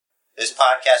This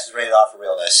podcast is rated off for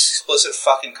realness. Explicit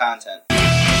fucking content.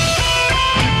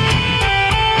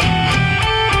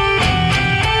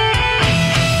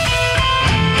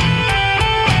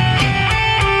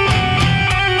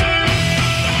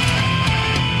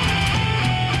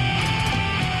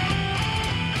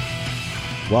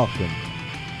 Welcome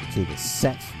to the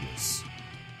sexiest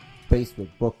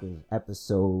Basement Bookers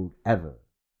episode ever.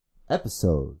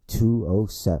 Episode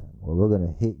 207, where we're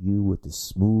going to hit you with the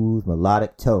smooth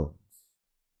melodic tones.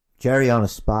 Jerry on the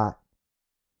spot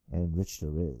and Rich The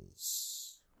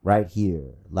Riz. Right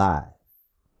here, live,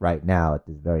 right now at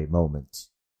this very moment.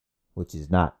 Which is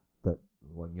not the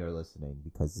when you're listening,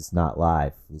 because it's not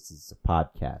live. This is a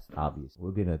podcast, obviously.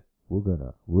 We're gonna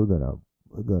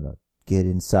get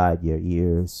inside your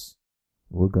ears.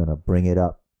 We're gonna bring it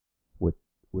up with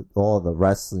all the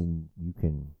wrestling you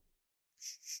can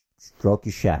stroke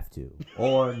your shaft to,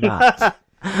 or not.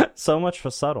 So much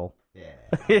for subtle. Yeah.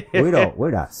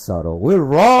 We're not subtle. We're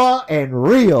raw and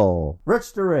real.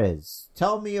 Rich The Riz,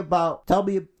 tell the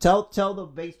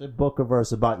Basement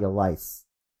Bookerverse about your life.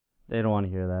 They don't want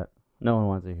to hear that. No one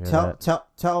wants to hear that.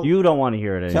 Tell you don't want to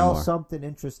hear it anymore. Tell something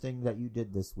interesting that you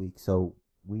did this week, so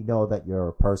we know that you're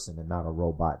a person and not a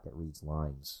robot that reads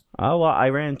lines. Oh, well, I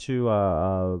ran into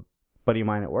a buddy of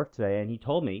mine at work today, and he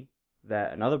told me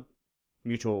that another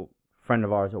mutual friend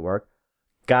of ours at work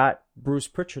got Bruce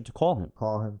Pritchard to call him.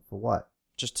 Call him for what?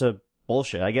 Just to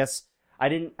bullshit. I guess I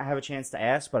didn't have a chance to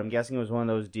ask, but I'm guessing it was one of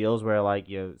those deals where, like,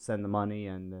 you send the money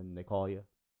and then they call you.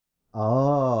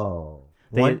 Oh.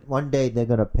 One day they're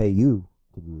going to pay you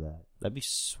to do that. That'd be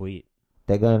sweet.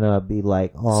 They're going to be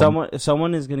like...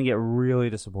 Someone is going to get really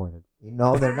disappointed.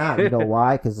 No, they're not. You know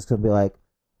why? Because it's going to be like,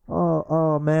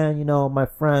 oh, man, my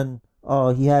friend...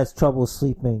 Oh, he has trouble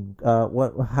sleeping.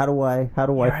 How do I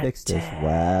fix this?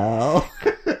 Well,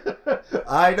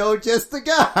 I know just the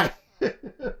guy.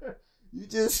 You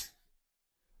did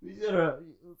a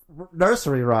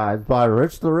nursery rhyme by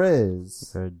Rich The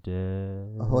Riz.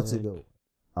 What's it go?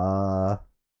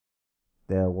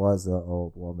 There was an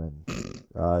old woman.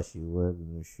 She lived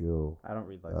in a shoe. I don't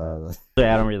read like that.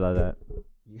 Yeah, I don't read like that.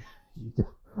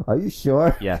 Are you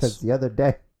sure? Yes. Because the other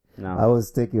day, no. I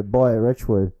was thinking, boy, Rich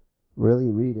would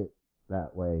really read it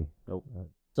that way. Nope.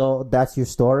 So that's your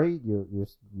story? Your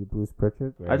Bruce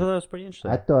Pritchard? Right? I thought that was pretty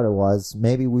interesting. I thought it was.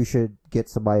 Maybe we should get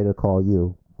somebody to call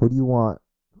you. Who do you want?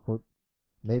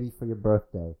 Maybe for your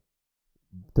birthday,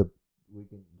 we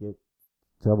can get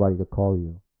somebody to call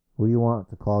you. Who do you want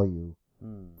to call you?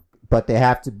 But they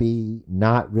have to be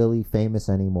not really famous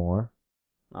anymore.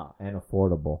 Oh. And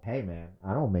affordable. Hey man,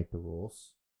 I don't make the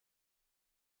rules.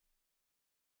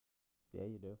 Yeah,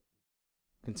 you do.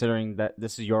 Considering that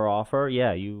this is your offer,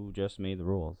 yeah, you just made the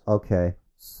rules. Okay,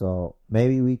 so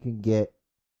maybe we can get...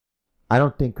 I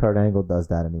don't think Kurt Angle does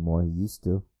that anymore. He used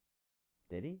to.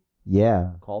 Did he?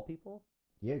 Yeah. Call people?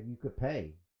 Yeah, you could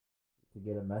pay to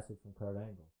get a message from Kurt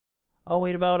Angle. Oh,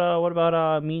 wait, what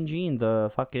about Mean Gene,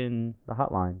 the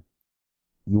hotline?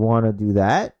 You want to do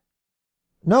that?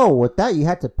 No, with that, you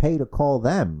had to pay to call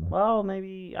them. Well,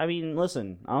 maybe... I mean,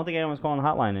 listen, I don't think anyone's calling the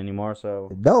hotline anymore,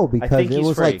 so... No, because it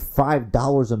was free. like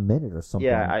 $5 a minute or something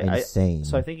insane.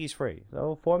 So I think he's free.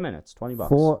 So 4 minutes, $20.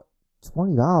 For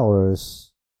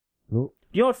 $20? You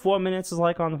know what 4 minutes is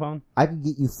like on the phone? I can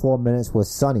get you 4 minutes with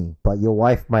Sonny, but your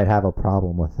wife might have a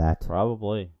problem with that.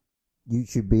 Probably. You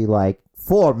should be like,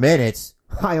 4 minutes?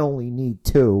 I only need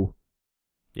 2.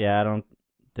 Yeah, I don't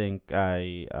think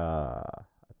I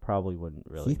probably wouldn't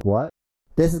really. What?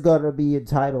 This is going to be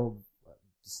entitled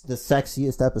the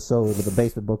sexiest episode of the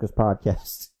Basement Bookers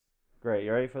podcast. Great.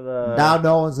 You ready for the... Now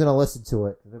no one's going to listen to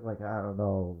it. They're like, I don't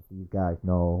know if these guys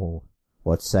know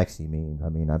what sexy means. I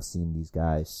mean, I've seen these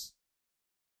guys.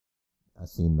 I've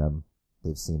seen them.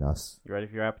 They've seen us. You ready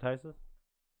for your appetizers?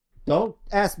 Don't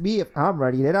ask me if I'm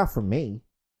ready. They're not for me.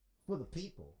 For the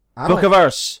people.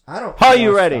 Bookiverse. Are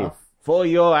you ready for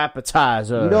your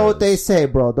appetizers? You know what they say,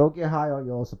 bro. Don't get high on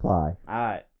your own supply.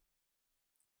 Alright.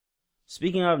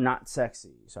 Speaking of not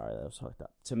sexy. Sorry, that was hooked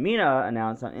up. Tamina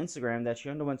announced on Instagram that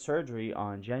she underwent surgery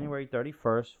on January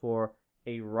 31st for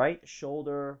a right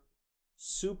shoulder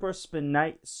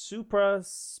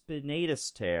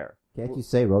supraspinatus tear. Can't you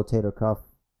say rotator cuff?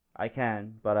 I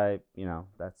can, but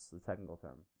that's the technical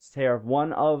term. It's tear of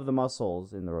one of the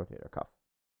muscles in the rotator cuff.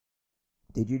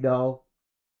 Did you know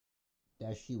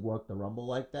that she worked the Rumble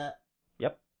like that?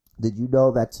 Yep. Did you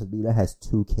know that Tamina has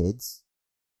 2 kids?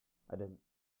 I didn't.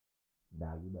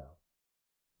 Now you know.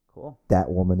 Cool. That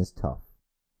woman is tough.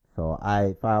 So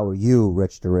if I were you,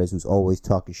 Rich The Riz, who's always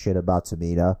talking shit about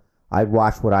Tamina, I'd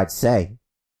watch what I'd say.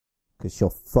 Because she'll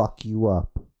fuck you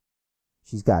up.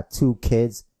 She's got 2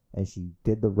 kids, and she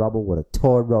did the rubber with a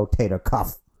torn rotator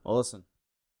cuff. Well, listen.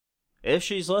 If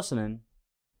she's listening,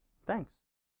 thanks.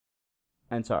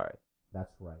 And sorry.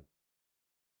 That's right.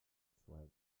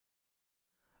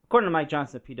 According to Mike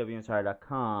Johnson at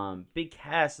PWInsider.com, Big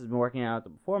Cass has been working out at the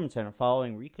Performance Center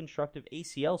following reconstructive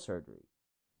ACL surgery.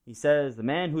 He says the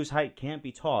man whose height can't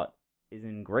be taught is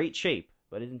in great shape,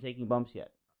 but isn't taking bumps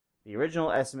yet. The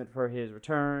original estimate for his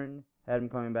return had him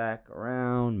coming back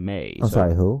around May.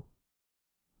 Sorry, who?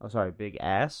 Oh, sorry, Big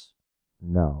Ass?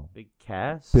 No. Big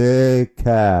Cass? Big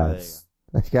Cass.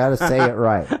 I gotta say it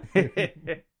right.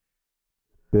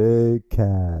 Big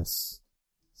Cass.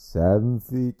 7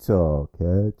 feet tall.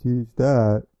 Can't teach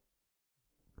that.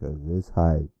 Because it's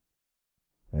height.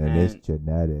 And it's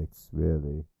genetics,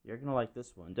 really. You're going to like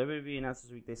this one. WWE announced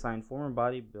this week they signed former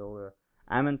bodybuilder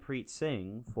Amanpreet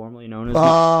Singh, formerly known as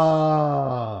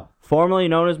Mahabali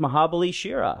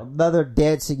Shira. Another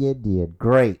dancing Indian.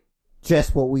 Great.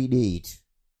 Just what we need.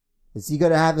 Is he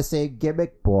going to have the same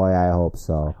gimmick? Boy, I hope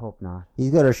so. I hope not.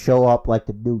 He's going to show up like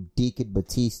the new Deacon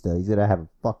Batista. He's going to have a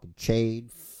fucking chain.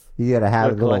 He's going to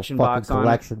have a little fucking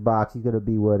collection box. He's going to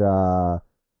be with,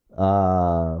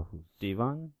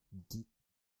 Devon?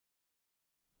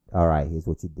 Alright, here's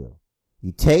what you do.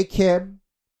 You take him,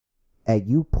 and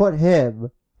you put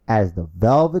him as the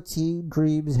Velveteen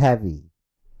Dreams Heavy.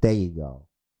 There you go.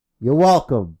 You're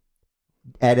welcome,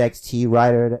 NXT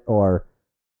writer or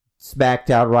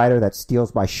Smackdown writer that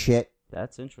steals my shit.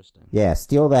 That's interesting. Yeah,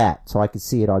 steal that so I can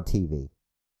see it on TV.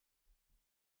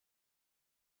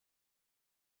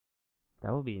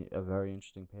 That would be a very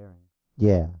interesting pairing.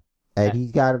 Yeah. And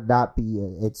he's got to not be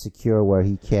insecure where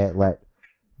he can't let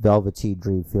Velveteen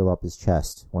Dream fill up his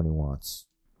chest when he wants.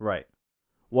 Right.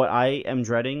 What I am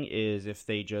dreading is if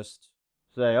they just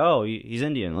say, "Oh, he's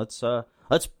Indian. Let's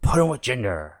put him with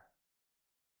Jinder."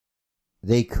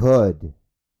 They could,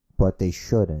 but they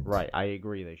shouldn't. Right. I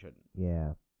agree. They shouldn't.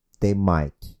 Yeah, they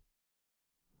might,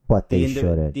 but they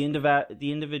shouldn't.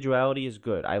 The individuality is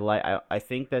good. I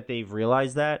think that they've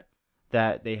realized that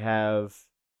they have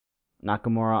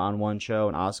Nakamura on one show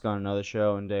and Asuka on another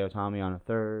show and Hideo Itami on a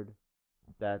third.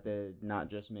 That they're not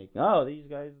just making, oh, these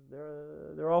guys,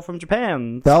 they're all from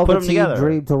Japan. Let's put them together.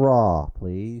 Dream to Raw,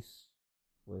 please.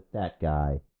 With that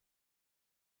guy.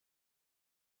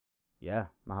 Yeah,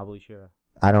 Mahabali Shira.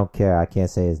 I don't care. I can't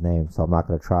say his name, so I'm not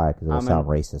going to try because it'll sound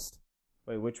racist.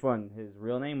 Wait, which one? His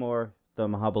real name or the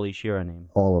Mahabali Shira name?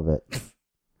 All of it.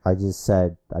 I just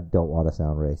said I don't want to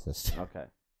sound racist. Okay.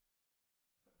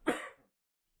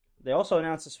 They also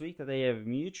announced this week that they have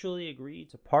mutually agreed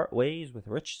to part ways with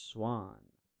Rich Swann.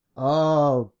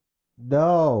 Oh,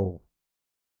 no.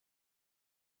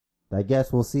 I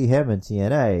guess we'll see him in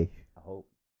TNA. I hope.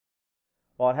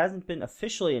 While it hasn't been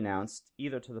officially announced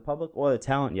either to the public or the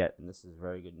talent yet, and this is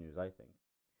very good news, I think,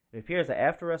 it appears that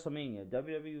after WrestleMania,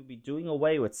 WWE will be doing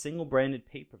away with single-branded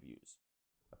pay-per-views.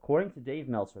 According to Dave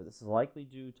Meltzer, this is likely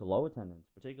due to low attendance,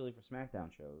 particularly for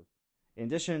SmackDown shows, in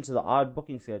addition to the odd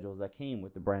booking schedules that came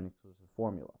with the brand-exclusive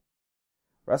formula.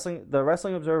 The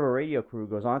Wrestling Observer radio crew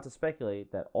goes on to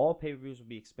speculate that all pay-per-views will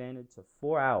be expanded to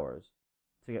 4 hours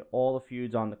to get all the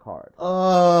feuds on the card.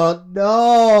 Oh,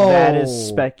 no! That is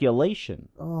speculation.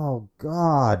 Oh,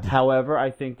 God. However,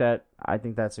 I think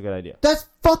that's a good idea. That's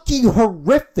fucking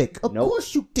horrific. Of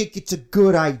course you think it's a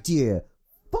good idea.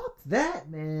 Fuck that,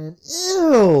 man.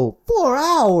 Ew. 4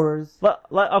 hours.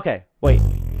 Okay, wait.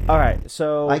 All right,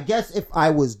 so I guess if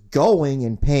I was going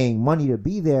and paying money to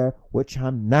be there, which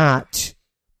I'm not,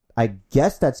 I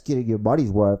guess that's getting your money's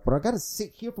worth. But I gotta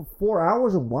sit here for 4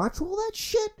 hours and watch all that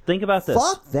shit? Think about this.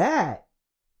 Fuck that.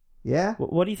 Yeah?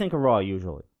 What do you think of Raw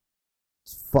usually?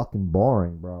 It's fucking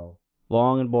boring, bro.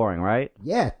 Long and boring, right?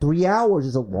 Yeah, 3 hours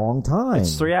is a long time.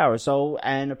 It's 3 hours. So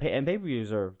and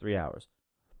pay-per-views are 3 hours.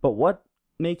 But what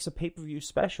makes a pay-per-view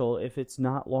special if it's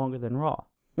not longer than Raw?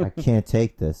 I can't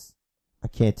take this. I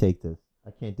can't take this.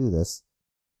 I can't do this.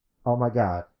 Oh my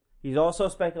God. He's also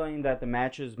speculating that the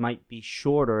matches might be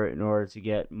shorter in order to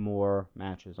get more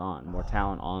matches on, more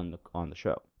talent on the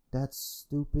show. That's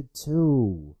stupid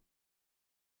too.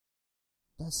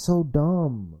 That's so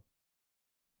dumb.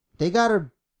 They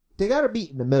gotta meet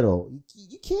in the middle.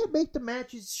 You can't make the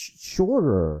matches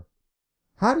shorter.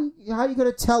 How are you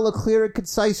gonna tell a clear and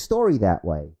concise story that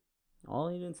way? Well,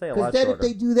 he didn't say a lot Because then shorter.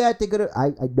 if they do that, they're gonna.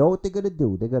 I know what they're gonna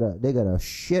do. They're gonna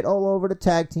shit all over the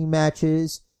tag team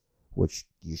matches, which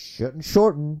you shouldn't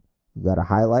shorten. You gotta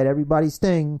highlight everybody's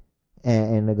thing,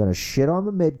 and they're gonna shit on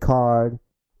the mid card,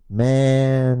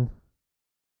 man.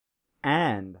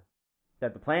 And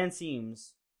that the plan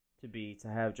seems to be to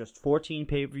have just 14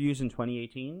 pay-per-views in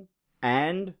 2018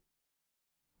 and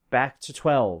back to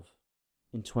 12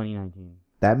 in 2019.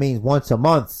 That means once a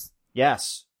month.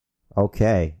 Yes.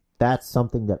 Okay. That's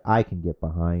something that I can get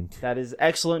behind. That is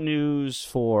excellent news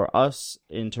for us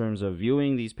in terms of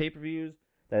viewing these pay-per-views.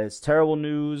 That is terrible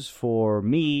news for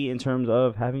me in terms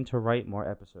of having to write more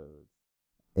episodes.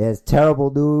 It's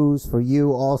terrible news for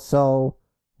you also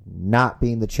not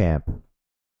being the champ.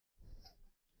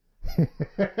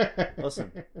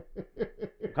 Listen,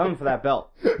 I'm coming for that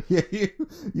belt. Yeah,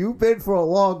 you've been for a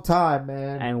long time,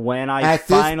 man. And when I At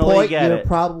finally this point, get you're it,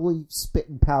 probably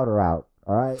spitting powder out.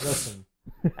 All right, listen.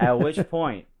 at which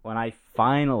point, when I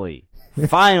finally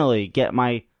get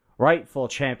my rightful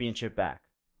championship back.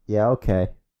 Yeah, okay.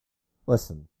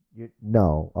 Listen,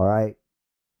 no, all right?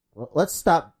 Let's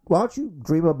stop. Why don't you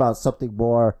dream about something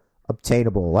more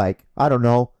obtainable, like, I don't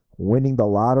know, winning the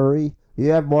lottery? You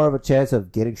have more of a chance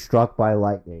of getting struck by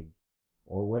lightning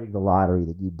or winning the lottery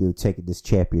than you do taking this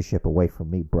championship away from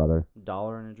me, brother.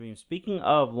 Dollar and a dream. Speaking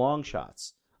of long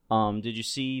shots, did you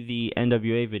see the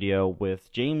NWA video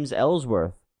with James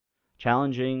Ellsworth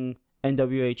challenging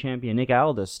NWA champion Nick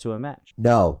Aldis to a match?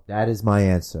 No, that is my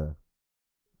answer.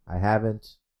 I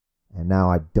haven't, and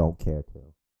now I don't care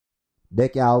to.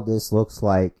 Nick Aldis looks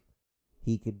like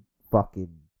he could fucking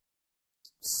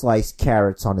slice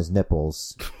carrots on his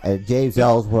nipples. And James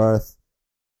Ellsworth,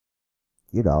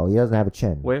 you know, he doesn't have a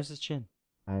chin. Where's his chin?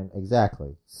 And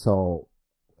exactly. So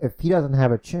if he doesn't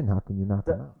have a chin, how can you knock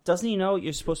him out? Doesn't he know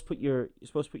you're supposed to put your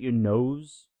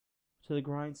nose to the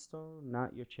grindstone,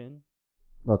 not your chin?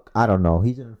 Look, I don't know.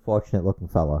 He's an unfortunate looking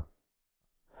fella.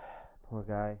 Poor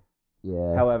guy.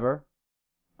 Yeah. However,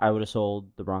 I would have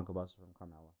sold the Bronco Buster from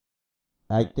Carmella.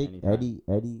 I think Eddie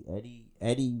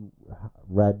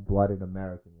red-blooded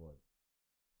American would.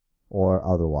 Or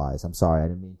otherwise. I'm sorry, I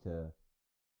didn't mean to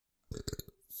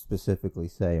specifically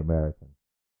say American.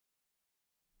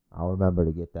 I'll remember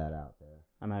to get that out there.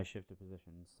 I might have shifted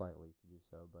position slightly to do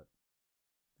so, but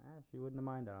she wouldn't have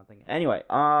minded, I don't think. Anyway,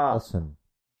 listen.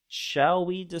 Shall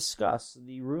we discuss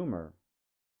the rumor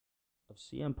of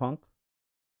CM Punk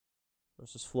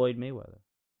versus Floyd Mayweather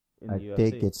in the UFC? I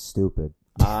think it's stupid.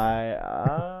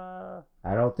 I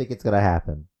don't think it's gonna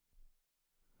happen.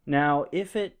 Now,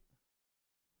 if it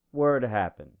were to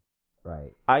happen,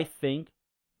 right, I think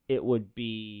it would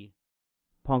be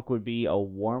Punk would be a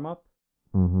warm up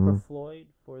mm-hmm. for Floyd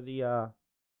for the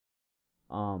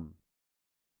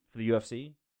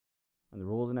UFC and the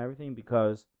rules and everything,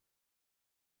 because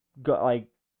like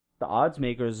the odds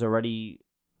makers already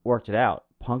worked it out.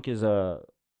 Punk is at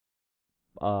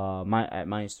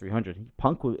minus 300.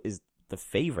 Punk is the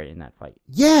favorite in that fight.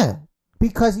 Yeah,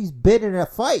 because he's been in a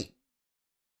fight.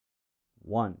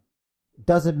 One.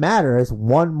 Doesn't matter. It's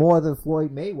one more than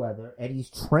Floyd Mayweather, and he's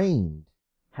trained.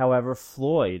 However,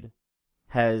 Floyd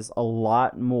has a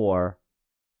lot more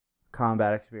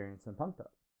combat experience than Punk does.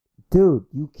 Dude,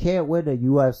 you can't win a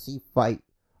UFC fight.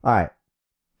 All right.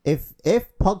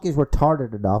 If Punk is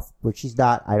retarded enough, which he's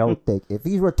not, I don't think. If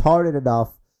he's retarded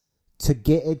enough to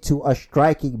get into a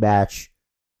striking match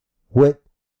with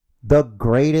the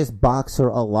greatest boxer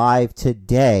alive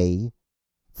today,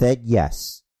 then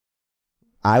yes,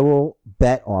 I will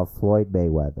bet on Floyd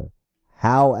Mayweather.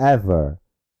 However,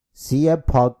 CM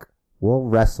Punk will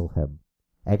wrestle him,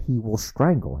 and he will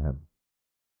strangle him.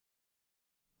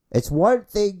 It's one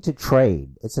thing to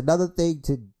train. It's another thing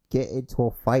to get into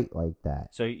a fight like that.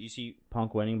 So you see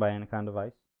Punk winning by Anaconda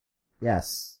Vice?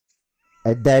 Yes.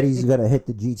 And then he's going to hit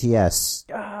the GTS.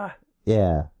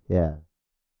 Yeah.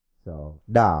 So,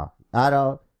 nah, I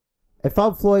don't. If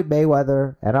I'm Floyd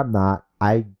Mayweather, and I'm not,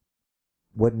 I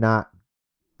would not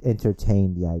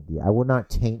entertain the idea. I would not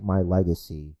taint my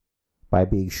legacy by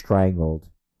being strangled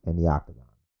in the octagon.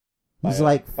 He's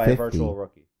like 50. By a virtual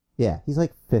rookie. Yeah, he's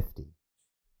like 50.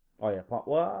 Oh, yeah.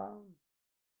 Well,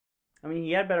 I mean,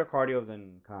 he had better cardio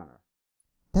than Conor.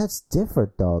 That's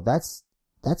different, though. That's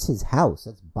his house.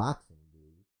 That's boxing,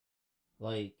 dude.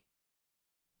 Like,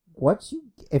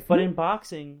 in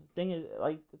boxing, thing is,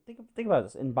 like, think about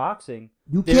this. In boxing,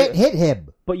 you can't hit him.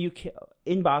 But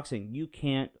in boxing, you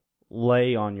can't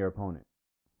lay on your opponent.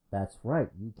 That's right.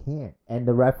 You can't. And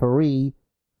the referee,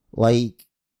 like,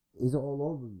 is all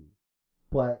over you.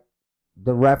 But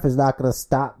the ref is not going to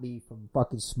stop me from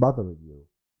fucking smothering you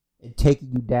and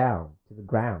taking you down to the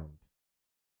ground.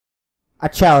 I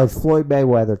challenge Floyd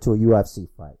Mayweather to a UFC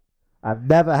fight. I've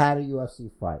never had a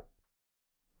UFC fight.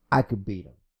 I could beat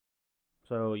him.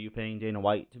 So are you paying Dana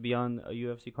White to be on a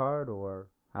UFC card, or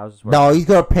how's this work? No, he's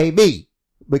going to pay me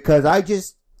because I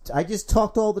just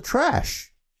talked all the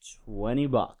trash. $20.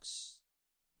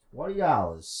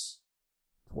 $20.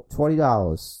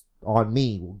 $20 on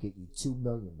me will get you $2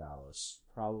 million.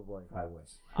 Probably. I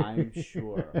wish. I'm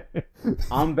sure.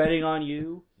 I'm betting on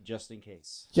you just in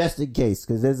case. Just in case,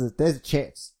 because there's a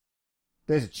chance.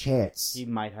 There's a chance. He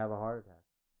might have a heart attack.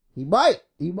 He might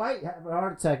have a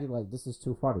heart attack. And like, this is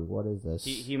too funny. What is this?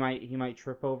 He might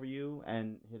trip over you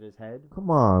and hit his head. Come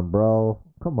on, bro.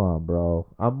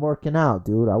 I'm working out,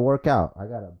 dude. I work out. I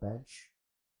got a bench.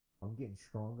 I'm getting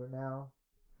stronger now.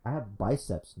 I have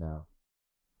biceps now.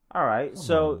 All right.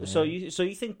 Come on, so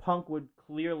you think Punk would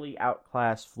clearly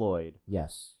outclass Floyd?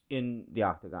 Yes. In the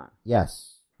octagon.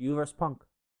 Yes. You versus Punk.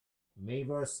 Me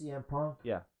versus CM Punk?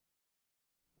 Yeah.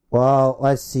 Well,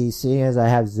 let's see. Seeing as I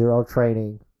have zero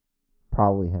training,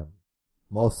 probably him.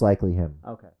 Most likely him.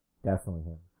 Okay. Definitely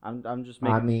him. I'm just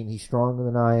making... I mean, he's stronger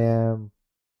than I am.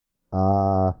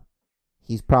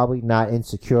 He's probably not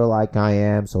insecure like I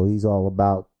am, so he's all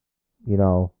about,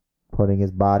 putting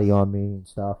his body on me and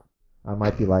stuff. I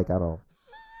might be like, I don't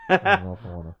know if I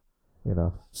want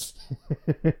to,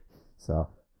 So,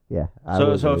 yeah.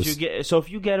 So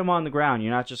if you get him on the ground,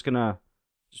 you're not just gonna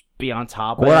just be on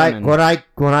top of him.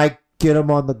 When I get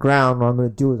him on the ground, what I'm gonna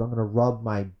do is I'm gonna rub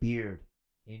my beard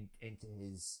into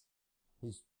his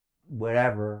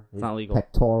whatever, his not legal.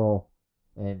 pectoral,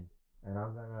 and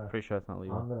I'm gonna. Pretty sure it's not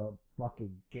legal. I'm gonna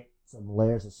fucking get some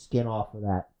layers of skin off of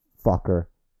that fucker,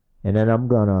 and then I'm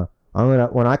gonna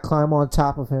when I climb on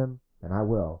top of him, and I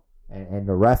will, and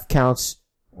the ref counts.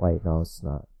 Wait, no, it's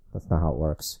not. That's not how it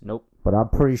works. Nope. But I'm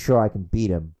pretty sure I can beat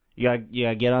him. You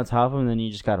gotta get on top of him, then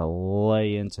you just gotta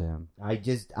lay into him.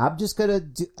 I'm just gonna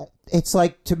do. It's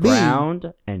like, to me,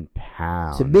 ground and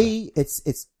pound. To me,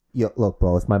 it's. Look,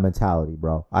 bro, it's my mentality,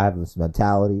 bro. I have this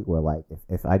mentality where, like,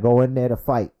 if I go in there to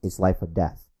fight, it's life or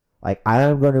death. Like, I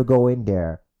am gonna go in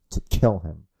there to kill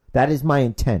him. That is my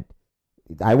intent.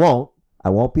 I won't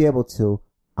be able to.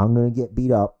 I'm gonna get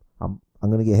beat up. I'm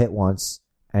gonna get hit once,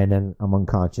 and then I'm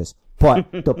unconscious.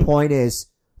 But the point is,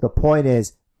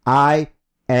 I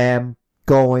am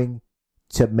going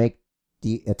to make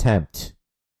the attempt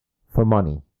for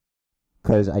money.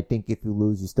 Cause I think if you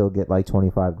lose, you still get like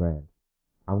 25 grand.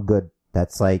 I'm good.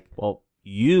 That's like... Well,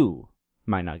 you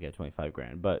might not get 25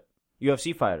 grand, but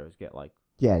UFC fighters get like...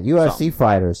 Yeah, UFC something.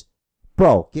 Fighters.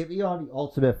 Bro, get me on the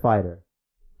Ultimate Fighter.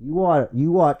 You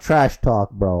want trash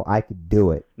talk, bro. I could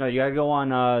do it. No, you gotta go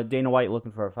on Dana White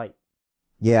looking for a fight.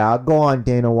 Yeah, I'll go on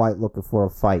Dana White looking for a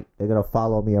fight. They're gonna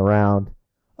follow me around.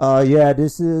 Yeah,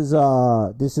 this is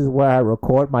where I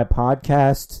record my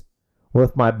podcast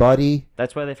with my buddy.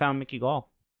 That's where they found Mickey Gall.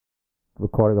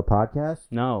 Recording a podcast?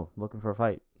 No, looking for a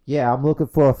fight. Yeah, I'm looking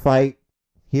for a fight.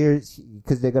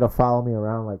 Because they're gonna follow me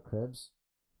around like cribs.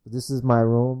 This is my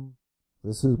room.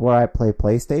 This is where I play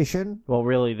PlayStation. Well,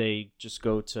 really, they just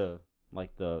go to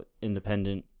like the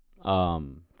independent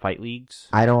fight leagues.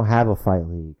 I don't have a fight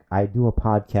league. I do a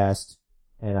podcast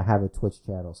and I have a Twitch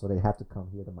channel, so they have to come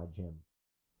here to my gym.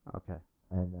 Okay.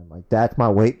 And then, like, that's my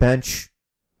weight bench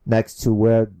next to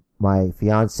where my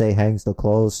fiance hangs the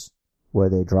clothes where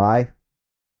they dry.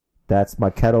 That's my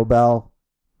kettlebell,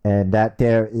 and that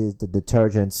there is the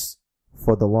detergents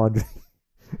for the laundry.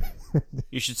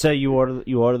 You should say you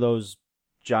order those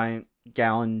giant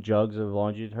gallon jugs of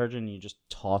laundry detergent and you just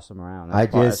toss them around. I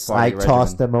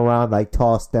toss them around. I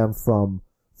toss them from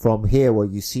here where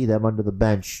you see them under the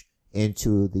bench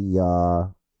into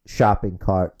the shopping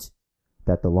cart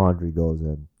that the laundry goes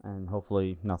in. And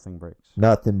hopefully nothing breaks.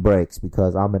 Nothing breaks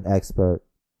because I'm an expert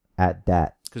at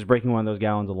that. Because breaking one of those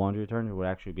gallons of laundry detergent would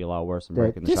actually be a lot worse than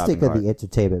breaking the shopping cart. Just think of the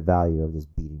entertainment value of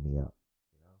just beating me up.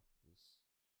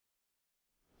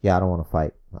 Yeah, I don't want to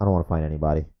fight. I don't want to fight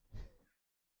anybody.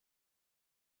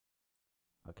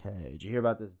 Okay, did you hear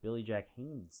about this Billy Jack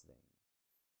Haynes thing?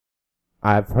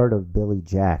 I've heard of Billy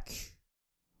Jack,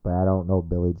 but I don't know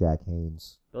Billy Jack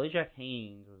Haynes. Billy Jack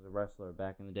Haynes was a wrestler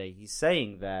back in the day. He's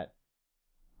saying that,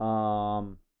 let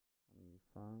me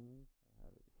find, I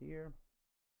have it here.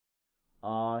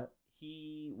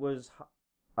 He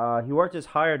worked as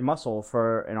hired muscle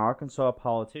for an Arkansas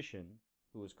politician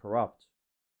who was corrupt.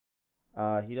 In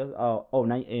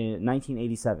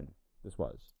 1987, this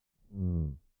was.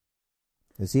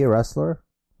 Is he a wrestler?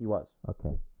 He was.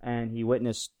 Okay. And he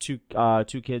witnessed two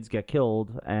kids get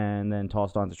killed and then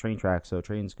tossed onto train tracks so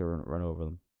trains could run over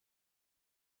them.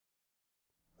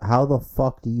 How the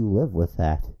fuck do you live with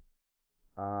that?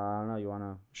 I don't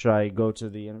know. Should I go to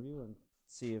the interview and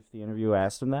see if the interviewer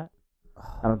asked him that?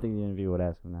 I don't think the interviewer would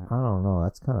ask him that. I don't know.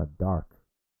 That's kind of dark,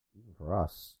 even for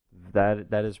us.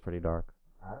 That is pretty dark.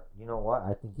 You know what?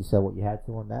 I think you said what you had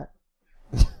to on that.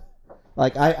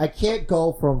 Like, I can't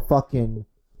go from fucking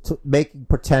making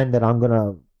pretend that I'm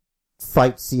gonna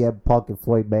fight CM Punk and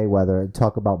Floyd Mayweather and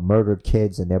talk about murdered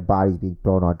kids and their bodies being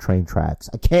thrown on train tracks.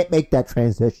 I can't make that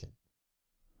transition.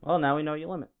 Well, now we know your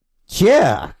limit.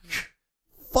 Yeah.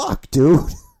 Fuck, dude.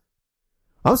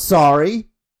 I'm sorry.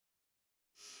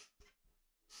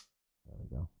 There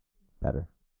we go. Better.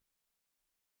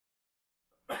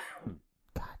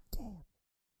 God damn.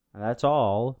 And that's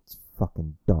all It's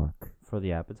fucking dark. for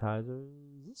the appetizers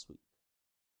this week.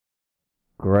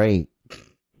 Great.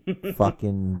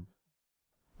 Fucking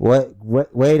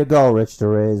way to go, Rich The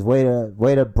Riz. Way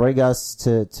to bring us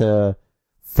to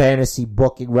fantasy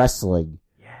booking wrestling.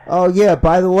 Yeah. Oh yeah,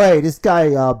 by the way, this guy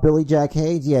Billy Jack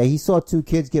Haynes, yeah, he saw 2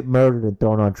 kids get murdered and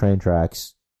thrown on train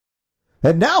tracks.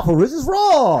 And now for Riz's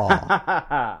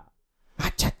Raw.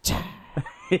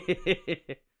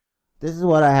 This is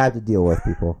what I had to deal with,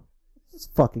 people. This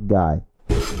fucking guy.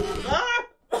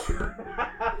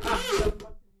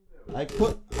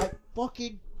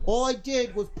 All I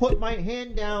did was put my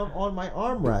hand down on my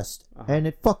armrest, and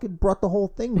it fucking brought the whole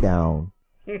thing down.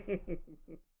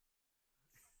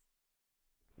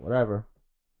 Whatever.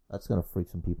 That's gonna freak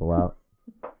some people out.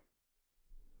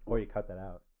 Or you cut that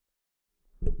out.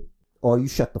 Or you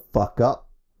shut the fuck up.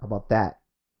 How about that?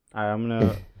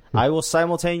 I will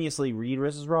simultaneously read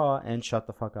Riz's Raw and shut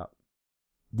the fuck up.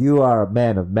 You are a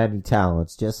man of many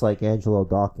talents, just like Angelo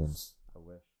Dawkins. I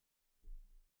wish.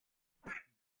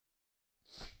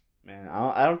 Man,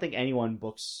 I don't think anyone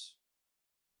books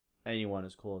anyone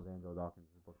as cool as Angelo Dawkins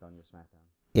is booked on your SmackDown.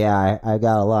 Yeah, I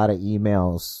got a lot of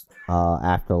emails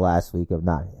after last week of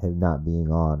him not being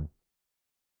on.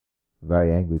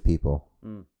 Very angry people.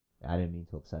 Mm. I didn't mean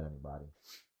to upset anybody.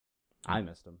 I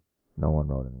missed him. No one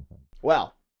wrote anything.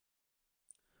 Well,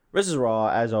 Riz's Raw,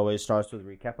 as always, starts with a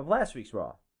recap of last week's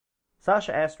Raw.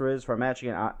 Sasha asked Riz for a match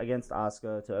against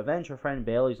Asuka to avenge her friend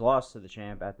Bayley's loss to the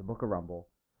champ at the Booker Rumble,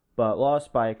 but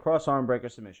lost by a cross-arm breaker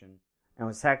submission and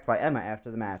was attacked by Emma after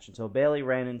the match until Bayley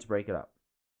ran in to break it up.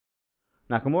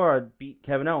 Nakamura beat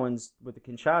Kevin Owens with the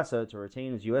Kinshasa to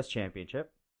retain his U.S.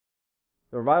 Championship.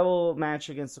 The Revival match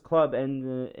against the Club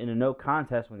ended in a no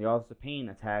contest when the Authors of Pain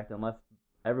attacked and left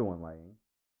everyone laying.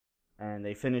 And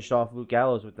they finished off Luke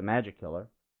Gallows with the Magic Killer.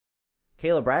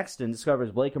 Kayla Braxton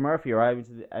discovers Blake and Murphy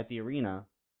arriving at the arena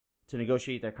to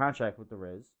negotiate their contract with the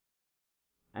Riz.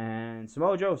 And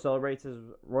Samoa Joe celebrates his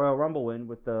Royal Rumble win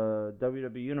with the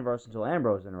WWE Universe until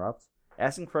Ambrose interrupts,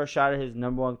 asking for a shot at his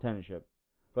number 1 contendership.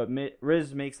 But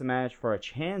Riz makes the match for a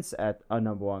chance at a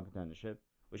number 1 contendership,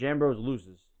 which Ambrose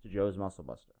loses to Joe's Muscle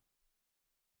Buster.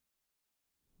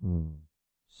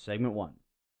 Segment 1.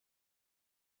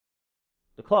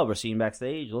 The Club are seen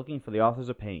backstage looking for the Authors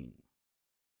of Pain.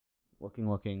 Looking,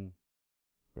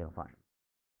 they don't find him.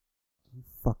 Are you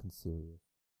fucking serious?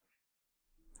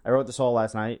 I wrote this all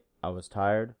last night. I was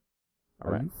tired.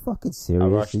 Are you fucking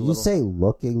serious? Did you say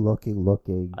looking?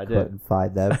 I couldn't did.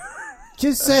 find them.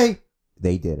 Just say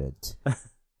they didn't.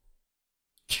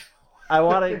 I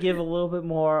want to give a little bit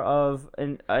more of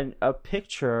a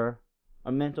picture,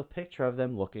 a mental picture of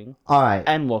them looking. All right.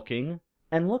 And looking.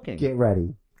 Get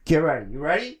ready. You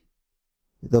ready?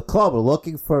 The Club are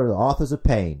looking for the Authors of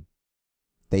Pain.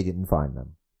 They didn't find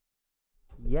them.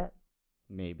 Yet.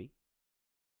 Maybe.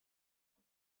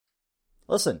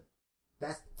 Listen.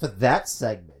 That's for that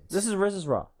segment. This is Riz's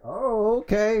Raw. Oh,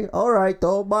 okay. All right.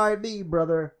 Don't mind me,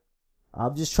 brother.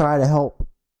 I'm just trying to help.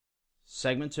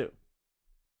 Segment 2.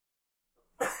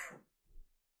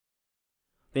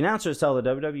 The announcers tell the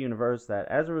WWE Universe that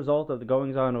as a result of the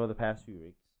goings-on over the past few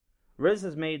weeks, Riz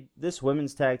has made this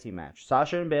women's tag team match,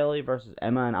 Sasha and Bayley versus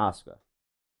Emma and Asuka.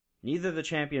 Neither the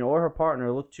champion or her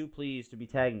partner looked too pleased to be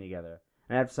tagging together,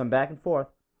 and after some back and forth,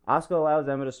 Asuka allows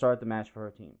Emma to start the match for her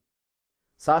team.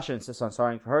 Sasha insists on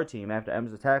starting for her team after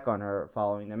Emma's attack on her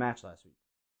following their match last week.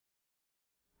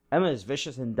 Emma is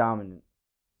vicious and dominant,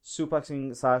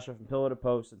 suplexing Sasha from pillar to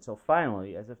post until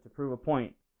finally, as if to prove a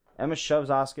point, Emma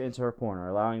shoves Asuka into her corner,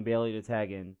 allowing Bayley to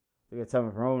tag in to get some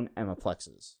of her own Emma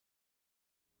plexes.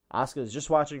 Asuka is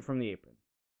just watching from the apron.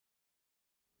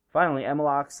 Finally, Emma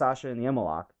locks Sasha in the Emma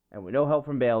lock, and with no help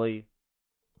from Bayley,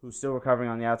 who's still recovering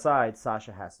on the outside,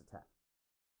 Sasha has to tap.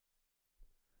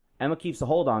 Emma keeps the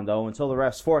hold on, though, until the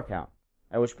ref's 4 count,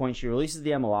 at which point she releases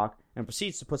the Emma lock and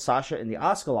proceeds to put Sasha in the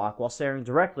Asuka lock while staring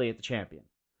directly at the champion.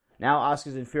 Now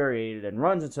Asuka's infuriated and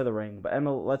runs into the ring, but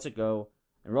Emma lets it go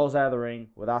and rolls out of the ring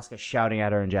with Asuka shouting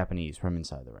at her in Japanese from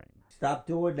inside the ring. Stop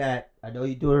doing that. I know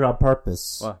you do it on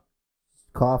purpose. What?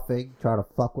 Coughing, trying to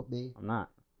fuck with me. I'm not.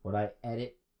 When I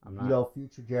edit, I'm not. you know,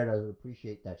 future Jared doesn't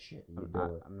appreciate that shit.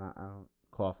 I'm not. I don't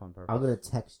cough on purpose. I'm gonna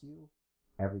text you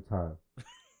every time.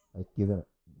 Like you're gonna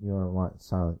want to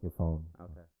silence your phone.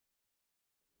 Okay.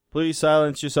 Please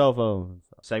silence your cell phone.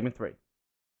 Segment 3.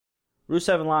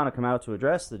 Rusev and Lana come out to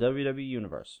address the WWE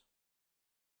Universe.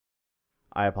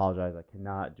 I apologize. I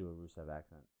cannot do a Rusev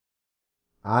accent.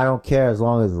 I don't care as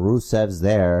long as Rusev's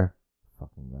there.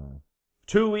 Fucking guy.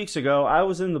 2 weeks ago, I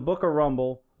was in the Booker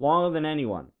Rumble longer than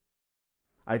anyone.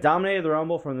 I dominated the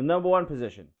Rumble from the number 1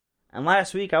 position. And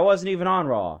last week, I wasn't even on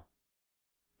Raw.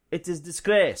 It is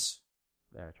disgrace.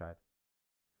 There, I tried.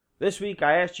 This week,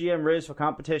 I asked GM Riz for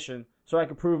competition so I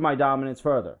could prove my dominance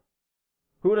further.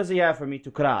 Who does he have for me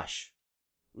to crash?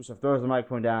 Rusev throws the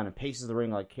microphone down and paces the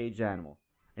ring like a caged animal.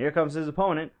 And here comes his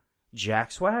opponent,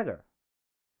 Jack Swagger.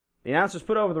 The announcers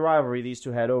put over the rivalry these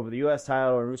two had over the U.S.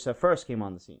 title when Rusev first came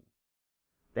on the scene.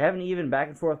 They have an even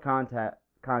back-and-forth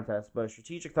contest, but a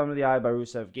strategic thumb to the eye by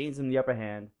Rusev gains him the upper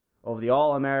hand over the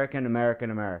All-American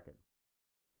American.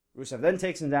 Rusev then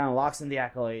takes him down and locks in the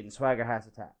accolade, and Swagger has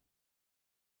to tap.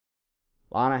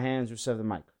 Lana hands Rusev the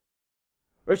mic.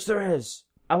 Rich The Riz,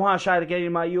 I want a shot at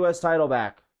getting my U.S. title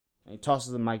back. And he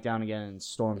tosses the mic down again and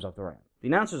storms up the ramp. The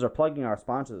announcers are plugging our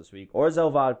sponsor this week,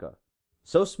 Orzel Vodka.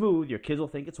 So smooth, your kids will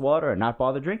think it's water and not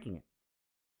bother drinking it.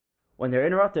 When they're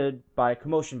interrupted by a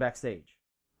commotion backstage,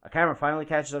 a camera finally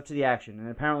catches up to the action, and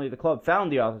apparently the club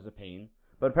found the Authors of Pain,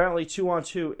 but apparently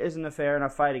 2-on-2 isn't a fair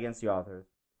enough fight against the Authors,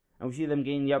 and we see them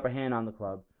gain the upper hand on the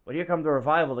club. But here comes the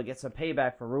Revival to get some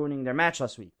payback for ruining their match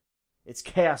last week. It's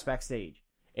chaos backstage.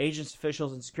 Agents,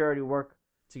 officials, and security work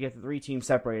to get the 3 teams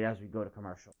separated as we go to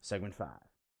commercial. Segment 5.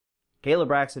 Kayla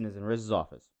Braxton is in Riz's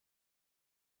office.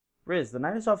 Riz, the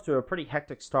night is off to a pretty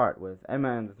hectic start with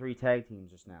Emma and the 3 tag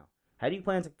teams just now. How do you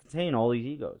plan to contain all these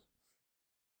egos?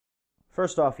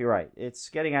 First off, you're right. It's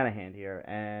getting out of hand here,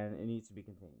 and it needs to be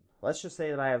contained. Let's just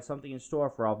say that I have something in store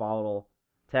for our volatile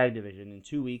tag division in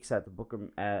 2 weeks at the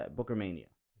Booker Mania.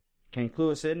 Can you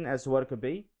clue us in as to what it could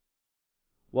be?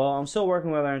 Well, I'm still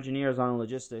working with our engineers on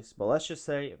logistics, but let's just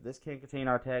say if this can't contain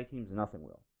our tag teams, nothing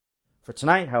will. For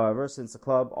tonight, however, since the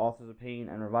club, Authors of Pain,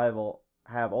 and Revival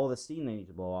have all the steam they need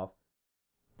to blow off,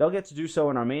 they'll get to do so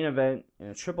in our main event in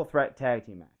a triple threat tag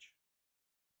team match.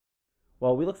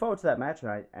 Well, we look forward to that match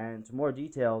tonight and to more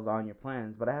details on your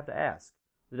plans, but I have to ask.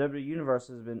 The WWE Universe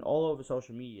has been all over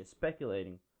social media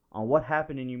speculating on what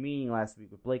happened in your meeting last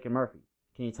week with Blake and Murphy.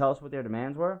 Can you tell us what their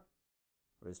demands were?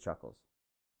 Riz chuckles.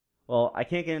 Well, I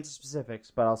can't get into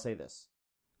specifics, but I'll say this.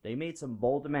 They made some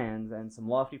bold demands and some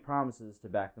lofty promises to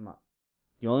back them up.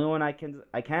 The only one I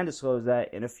can disclose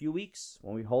that in a few weeks,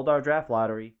 when we hold our draft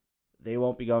lottery, they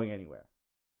won't be going anywhere.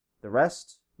 The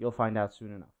rest, you'll find out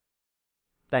soon enough.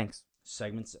 Thanks.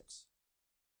 Segment 6.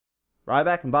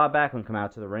 Ryback and Bob Backlund come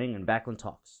out to the ring, and Backlund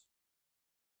talks.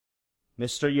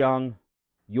 Mr. Young,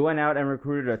 you went out and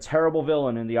recruited a terrible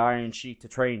villain in the Iron Sheik to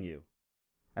train you.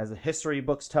 As the history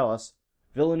books tell us,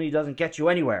 villainy doesn't get you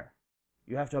anywhere.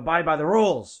 You have to abide by the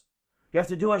rules. You have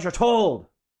to do as you're told.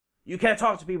 You can't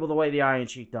talk to people the way the Iron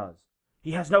Sheik does.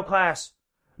 He has no class,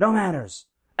 no manners,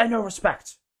 and no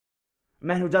respect. A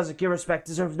man who doesn't give respect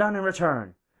deserves none in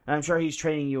return, and I'm sure he's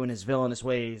training you in his villainous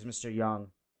ways, Mr. Young.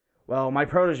 Well, my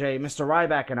protege, Mr.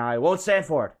 Ryback, and I won't stand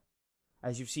for it.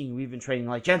 As you've seen, we've been training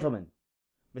like gentlemen.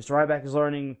 Mr. Ryback is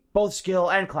learning both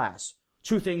skill and class,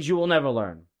 2 things you will never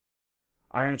learn.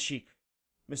 Iron Sheik,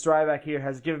 Mr. Ryback here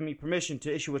has given me permission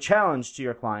to issue a challenge to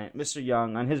your client, Mr.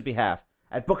 Young, on his behalf,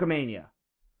 at Bookermania.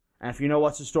 And if you know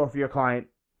what's in store for your client,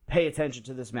 pay attention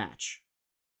to this match.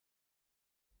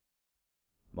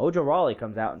 Mojo Rawley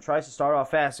comes out and tries to start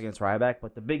off fast against Ryback,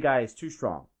 but the big guy is too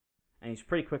strong, and he's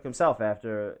pretty quick himself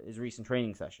after his recent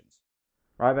training sessions.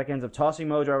 Ryback ends up tossing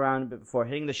Mojo around a bit before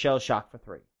hitting the shell shock for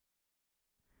 3.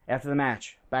 After the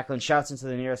match, Backlund shouts into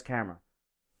the nearest camera,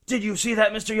 "Did you see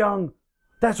that, Mr. Young?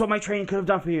 That's what my training could have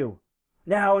done for you.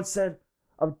 Now, instead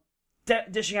of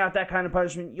dishing out that kind of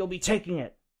punishment, you'll be taking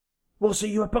it. We'll see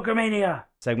you at Bookermania."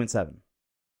 Segment 7.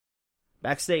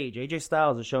 Backstage, AJ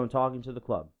Styles is shown talking to the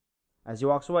club. As he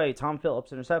walks away, Tom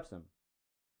Phillips intercepts him.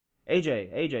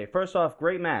 AJ, first off,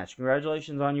 great match.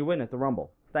 Congratulations on your win at the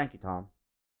Rumble. Thank you, Tom.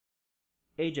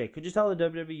 AJ, could you tell the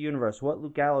WWE Universe what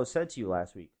Luke Gallows said to you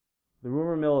last week? The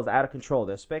rumor mill is out of control.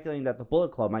 They're speculating that the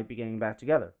Bullet Club might be getting back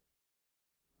together.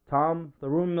 Tom, the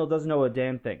rumor mill doesn't know a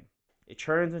damn thing. It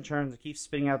churns and churns and keeps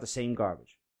spitting out the same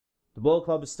garbage. The Bullet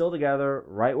Club is still together,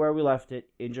 right where we left it,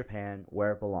 in Japan,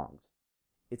 where it belongs.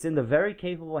 It's in the very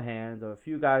capable hands of a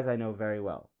few guys I know very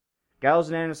well. Gallows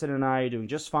and Anderson and I are doing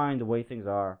just fine the way things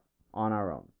are on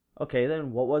our own. Okay,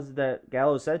 then what was it that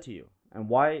Gallows said to you? And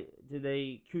why did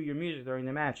they cue your music during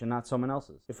the match and not someone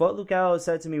else's? If what Luke Gallows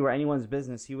said to me were anyone's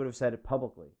business, he would have said it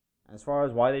publicly. And as far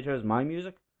as why they chose my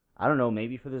music, I don't know,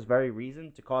 maybe for this very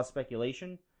reason, to cause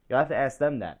speculation? You'll have to ask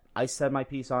them that. I said my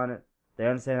piece on it, they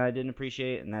understand I didn't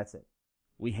appreciate it, and that's it.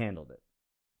 We handled it.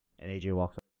 And AJ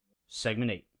walks up.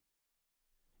 Segment 8.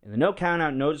 In the no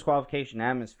count-out, no disqualification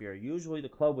atmosphere, usually the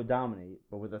club would dominate,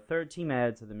 but with a third team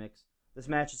added to the mix, this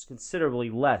match is considerably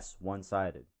less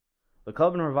one-sided. The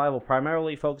Club and Revival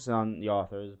primarily focus on the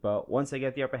Authors, but once they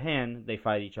get the upper hand, they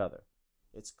fight each other.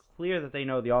 It's clear that they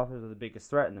know the Authors are the biggest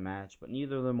threat in the match, but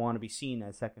neither of them want to be seen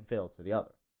as second fiddle to the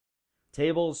other.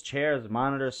 Tables, chairs,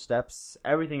 monitors, steps,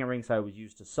 everything at ringside was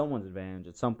used to someone's advantage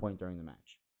at some point during the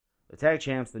match. The tag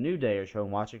champs, the New Day, are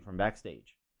shown watching from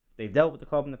backstage. They've dealt with the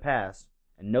Club in the past,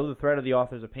 and know the threat of the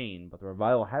Authors of Pain, but the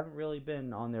Revival haven't really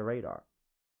been on their radar.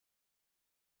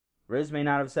 Riz may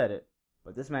not have said it,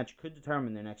 but this match could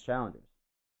determine their next challengers.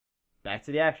 Back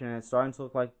to the action, and it's starting to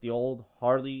look like the old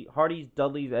Hardys,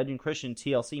 Dudleys, Edge, and Christian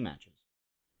TLC matches.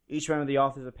 Each member of the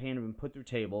Authors of Pain have been put through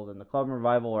tables, and the Club and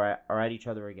Revival are at each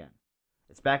other again.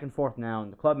 It's back and forth now,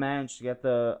 and the Club managed to get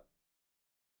the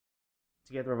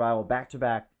Revival back to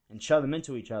back and shove them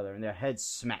into each other, and their heads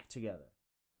smack together.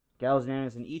 Gallows and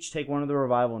Anderson each take one of the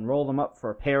Revival and roll them up for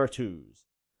a pair of twos.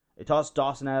 They toss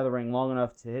Dawson out of the ring long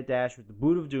enough to hit Dash with the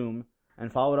Boot of Doom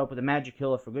and follow it up with a Magic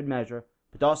Killer for good measure,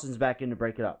 but Dawson's back in to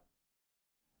break it up.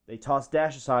 They toss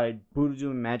Dash aside, Boot of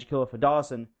Doom and Magic Killer for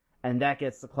Dawson, and that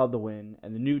gets the Club the win,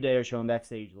 and the New Day are shown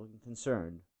backstage looking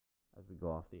concerned as we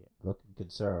go off the air. Looking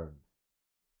concerned.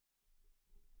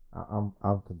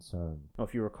 I'm concerned. Well,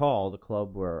 if you recall, the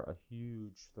Club were a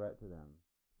huge threat to them.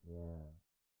 Yeah.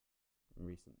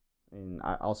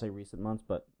 I'll say recent months,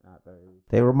 but not very recent.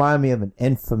 They remind me of an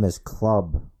infamous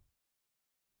club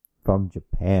from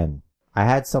Japan. I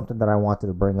had something that I wanted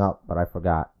to bring up, but I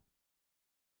forgot.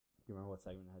 Do you remember what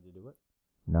segment had to do it?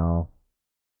 No.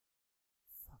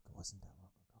 Fuck, it wasn't that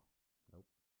long ago. Nope.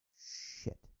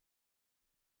 Shit.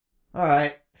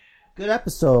 Alright. Good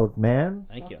episode, man.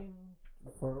 Thank you.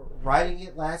 For writing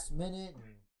it last minute.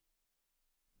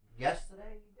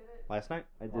 Yesterday you did it? Last night?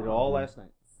 I did it all last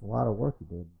night. It's a lot of work you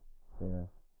did there.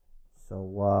 So,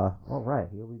 alright,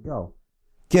 here we go.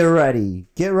 Get ready.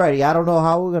 Get ready. I don't know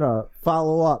how we're gonna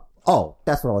follow up. Oh,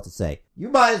 that's what I want to say. You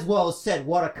might as well have said,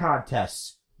 what a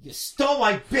contest. You stole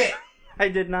my bit. I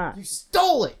did not. You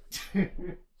stole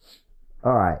it.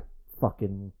 Alright.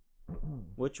 Fucking.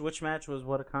 Which match was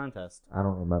what a contest? I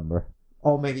don't remember.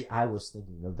 Oh, maybe I was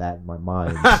thinking of that in my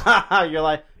mind.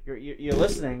 you're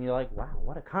listening. You're like, wow,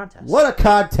 what a contest! What a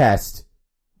contest!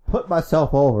 Put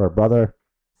myself over, brother.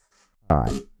 All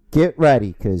right, get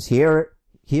ready, cause here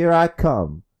I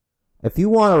come. If you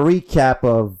want a recap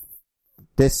of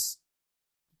this,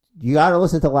 you got to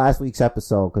listen to last week's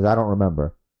episode, cause I don't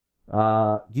remember.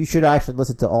 You should actually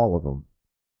listen to all of them.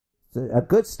 So a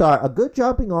good start, a good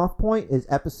jumping off point is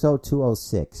episode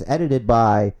 206, edited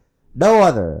by no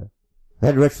other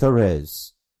than Rich The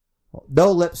Riz.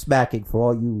 No lip smacking for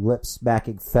all you lip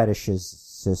smacking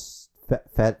fetishists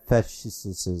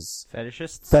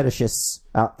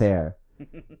out there.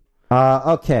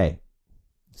 Okay.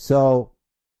 So,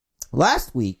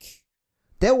 last week,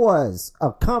 there was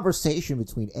a conversation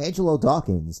between Angelo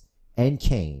Dawkins and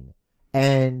Kane.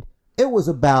 And it was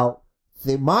about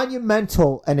the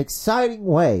monumental and exciting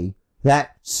way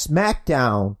that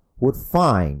Smackdown would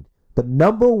find the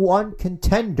number one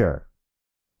contender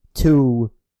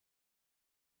to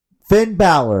Finn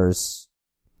Balor's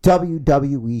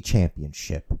WWE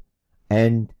Championship.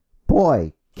 And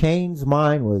boy, Kane's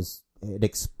mind it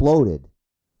exploded.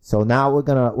 So now we're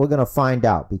gonna find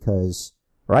out, because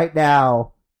right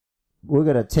now we're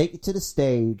gonna take it to the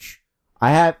stage.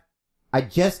 I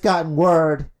just gotten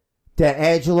word that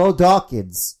Angelo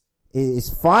Dawkins is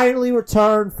finally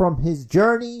returned from his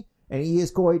journey, and he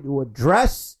is going to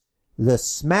address the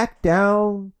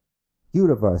Smackdown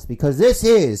universe, because this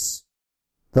is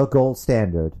the gold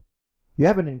standard. You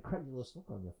have an incredulous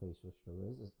look on your face, Mr.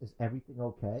 Riz. Is everything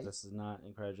okay? This is not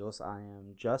incredulous. I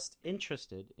am just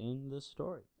interested in the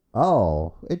story.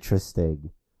 Oh,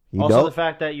 interesting. Also, the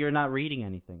fact that you're not reading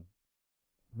anything.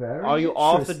 Very Are you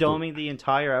off the doming the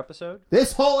entire episode?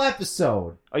 This whole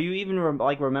episode. Are you even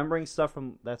remembering stuff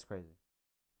from? That's crazy.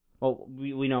 Well,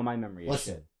 we know my memory.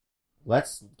 Listen,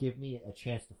 let's give me a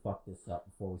chance to fuck this up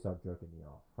before we start jerking me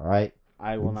off. All right?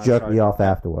 I will not jerk me off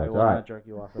afterwards. I will not jerk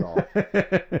you off at all.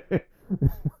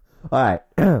 All right.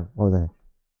 What was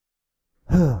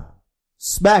that?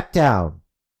 Smackdown.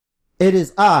 It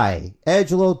is I,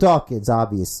 Angelo Dawkins,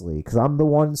 obviously, because I'm the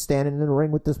one standing in the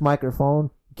ring with this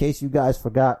microphone. In case you guys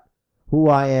forgot who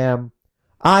I am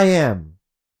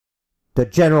the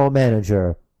general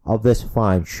manager of this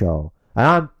fine show.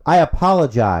 And I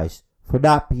apologize for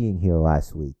not being here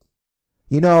last week.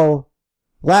 You know,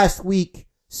 last week,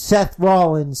 Seth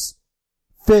Rollins,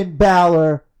 Finn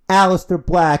Balor, Aleister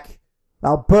Black,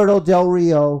 Alberto Del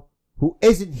Rio, who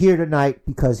isn't here tonight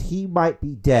because he might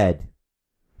be dead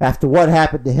after what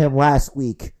happened to him last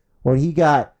week when he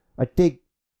got, I think,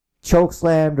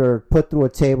 chokeslammed or put through a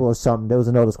table or something. There was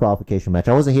a no disqualification match.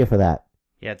 I wasn't here for that.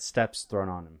 He had steps thrown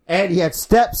on him. And he had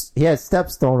steps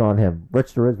thrown on him.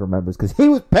 Rich The Riz remembers because he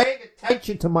was paying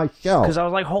attention to my show. Because I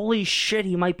was like, holy shit,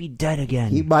 he might be dead again.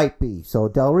 He might be. So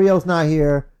Del Rio's not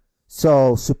here.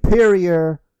 So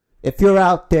Superior, if you're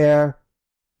out there,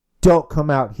 don't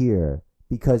come out here.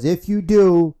 Because if you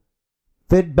do,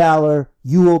 Finn Balor,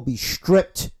 you will be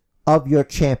stripped of your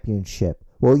championship.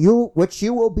 Which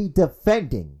you will be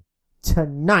defending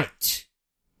tonight.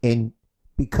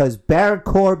 Because Baron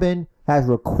Corbin has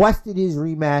requested his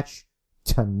rematch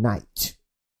tonight.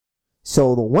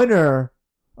 So the winner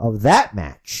of that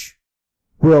match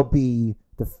will be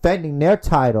defending their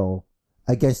title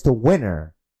against the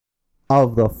winner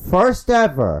of the first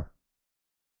ever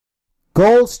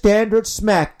Gold Standard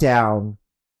Smackdown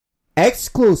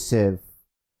exclusive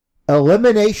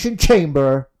Elimination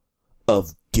Chamber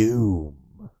of Doom.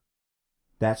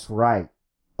 That's right,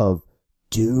 of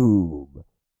Doom.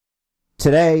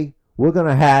 Today, we're going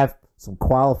to have some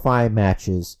qualifying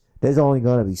matches. There's only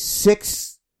going to be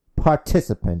 6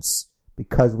 participants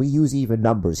because we use even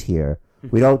numbers here.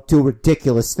 We don't do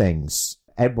ridiculous things.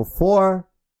 And before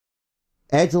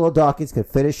Angelo Dawkins can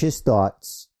finish his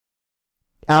thoughts,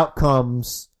 out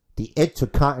comes the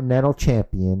Intercontinental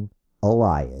Champion,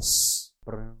 Elias.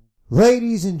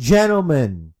 Ladies and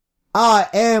gentlemen, I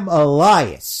am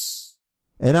Elias,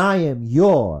 and I am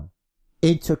your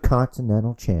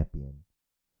Intercontinental Champion.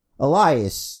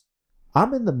 Elias,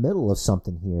 I'm in the middle of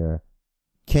something here.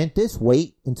 Can't this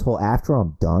wait until after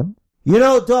I'm done? You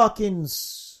know,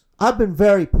 Dawkins, I've been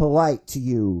very polite to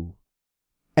you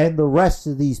and the rest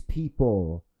of these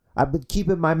people. I've been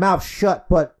keeping my mouth shut,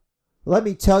 but let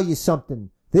me tell you something.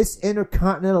 This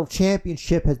Intercontinental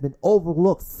Championship has been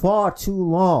overlooked far too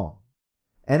long.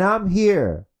 And I'm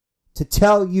here to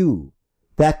tell you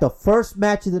that the first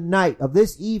match of the night of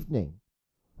this evening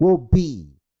will be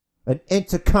an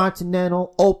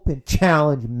Intercontinental Open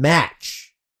Challenge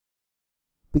match.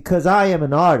 Because I am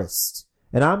an artist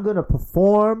and I'm going to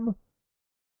perform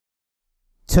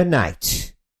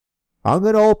tonight. I'm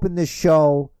going to open this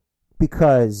show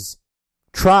because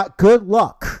good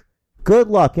luck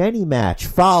any match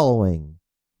following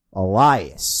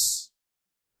Elias.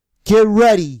 Get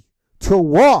ready to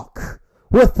walk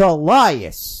with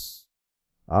Elias.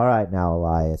 All right now,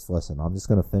 Elias, listen, I'm just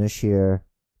going to finish here.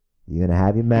 You're going to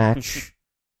have your match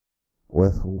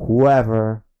with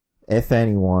whoever, if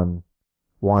anyone,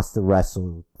 wants to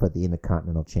wrestle for the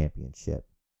Intercontinental Championship.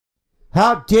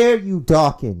 How dare you,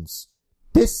 Dawkins?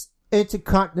 This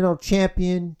Intercontinental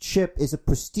Championship is a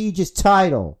prestigious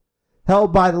title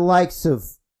held by the likes of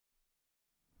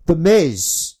The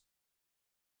Miz,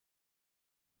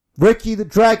 Ricky the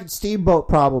Dragon Steamboat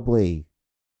probably,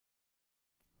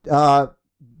 the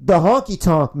Honky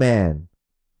Tonk Man,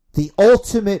 the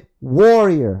Ultimate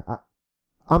Warrior.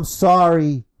 I'm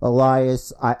sorry,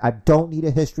 Elias. I don't need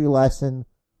a history lesson.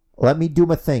 Let me do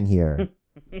my thing here.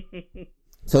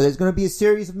 So there's going to be a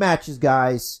series of matches,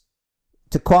 guys,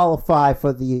 to qualify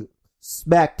for the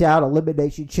Smackdown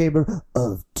Elimination Chamber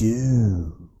of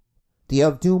Doom. The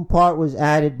of Doom part was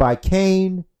added by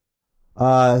Kane.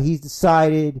 He's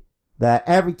decided that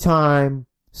every time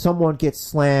someone gets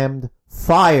slammed,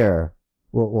 fire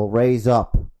will raise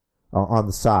up on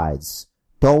the sides.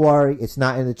 Don't worry, it's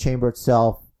not in the chamber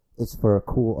itself. It's for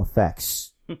cool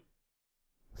effects.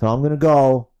 So I'm going to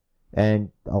go, and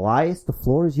Elias, the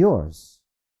floor is yours.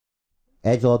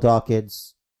 Angelo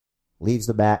Dawkins leaves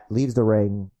the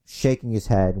ring, shaking his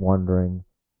head, wondering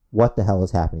what the hell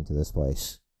is happening to this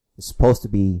place. It's supposed to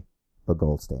be the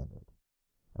gold standard.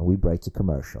 And we break to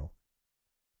commercial.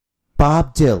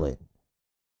 Bob Dylan,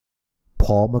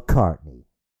 Paul McCartney,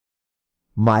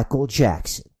 Michael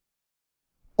Jackson.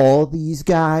 All these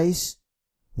guys,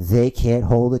 they can't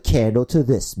hold a candle to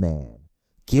this man.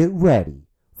 Get ready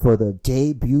for the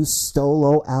debut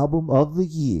solo album of the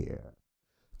year.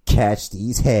 Catch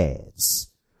These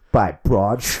Hands by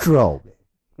Braun Strowman.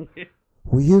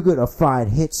 Where you're gonna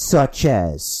find hits such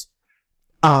as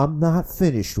I'm Not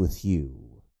Finished With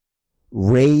You,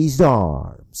 Raised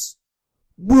Arms,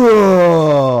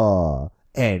 Whoa,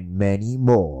 and many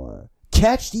more.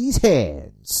 Catch These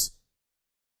Hands.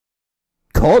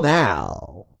 Call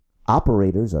now.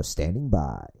 Operators are standing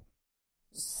by.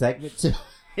 Segment 2.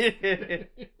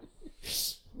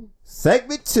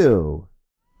 Segment 2.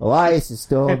 Elias is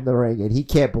still in the ring, and he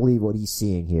can't believe what he's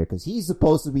seeing here, because he's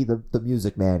supposed to be the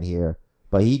music man here,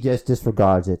 but he just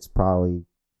disregards it. It's probably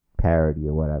parody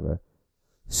or whatever.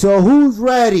 So who's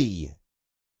ready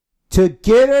to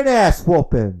get an ass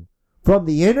whooping from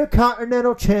the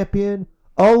Intercontinental Champion,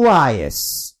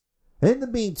 Elias? In the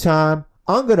meantime,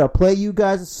 I'm going to play you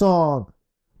guys a song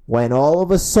when all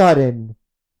of a sudden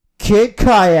Kid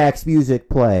Kayak's music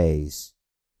plays.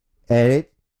 And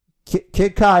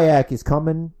Kid Kayak is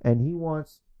coming and he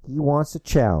wants a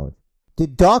challenge.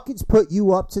 Did Dawkins put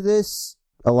you up to this?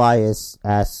 Elias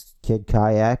asked Kid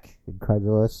Kayak,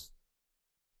 incredulous.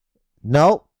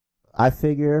 No, I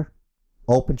figure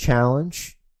open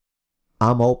challenge.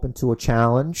 I'm open to a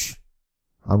challenge.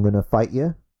 I'm going to fight you,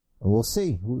 and we'll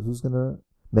see who's going to...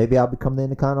 Maybe I'll become the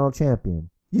Intercontinental Champion.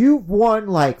 You've won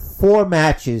like 4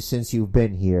 matches since you've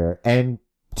been here, and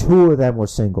 2 of them were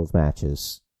singles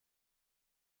matches.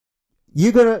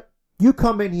 You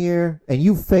come in here, and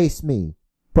you face me,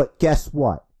 but guess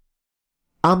what?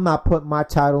 I'm not putting my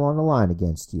title on the line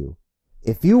against you.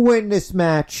 If you win this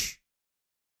match,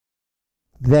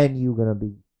 then you're going to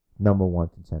be number 1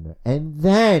 contender. And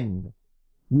then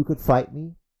you could fight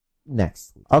me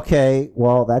next week. Okay,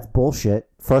 well, that's bullshit.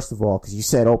 First of all, because you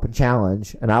said open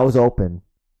challenge, and I was open.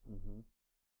 Mm-hmm.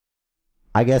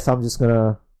 I guess I'm just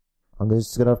gonna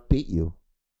beat you.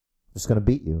 I'm just gonna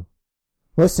beat you.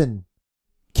 Listen,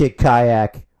 Kid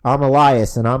Kayak, I'm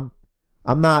Elias, and I'm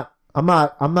not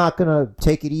gonna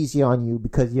take it easy on you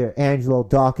because you're Angelo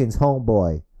Dawkins'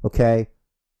 homeboy, okay?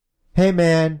 Hey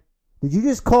man, did you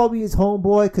just call me his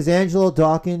homeboy because Angelo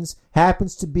Dawkins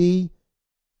happens to be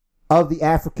of the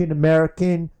African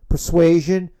American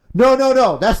persuasion?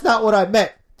 No, that's not what I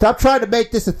meant. Stop trying to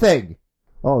make this a thing.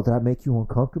 Oh, did I make you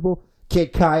uncomfortable?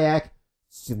 Kid Kayak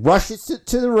rushes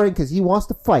to the ring because he wants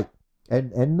to fight,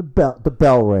 and the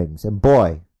bell rings, and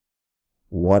boy,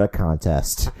 what a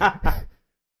contest!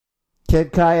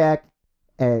 Kid Kayak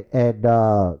and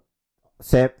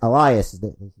Elias, he's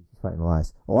fighting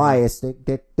Elias. Elias,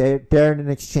 they're in an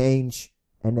exchange,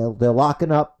 and they're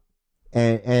locking up,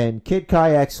 and Kid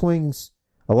Kayak swings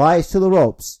Elias to the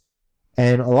ropes,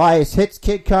 and Elias hits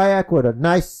Kid Kayak with a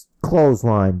nice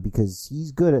clothesline because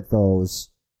he's good at those,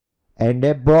 and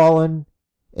they're brawling.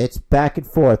 It's back and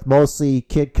forth, mostly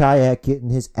Kid Kayak getting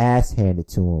his ass handed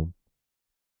to him.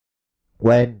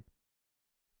 When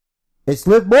it's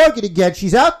Liv Morgan again,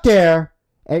 she's out there,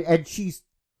 and she's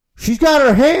got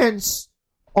her hands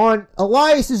on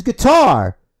Elias's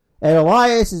guitar, and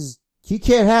Elias he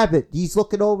can't have it. He's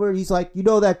looking over, he's like, you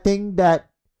know that thing that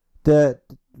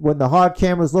when the hard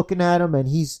camera's looking at him, and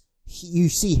you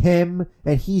see him,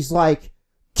 and he's like,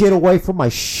 get away from my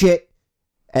shit,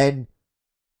 and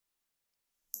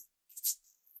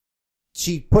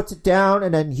she puts it down,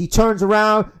 and then he turns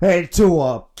around and to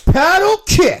a paddle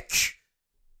kick.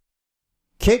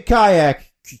 Kid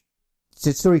Kayak,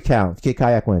 it's 3 counts. Kid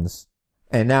Kayak wins.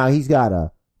 And now he's got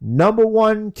a number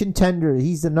 1 contender.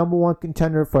 He's the number 1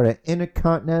 contender for the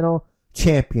Intercontinental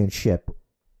Championship.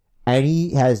 And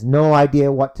he has no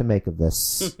idea what to make of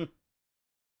this.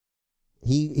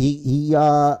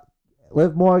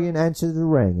 Liv Morgan enters the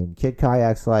ring, and Kid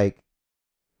Kayak's like,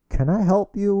 can I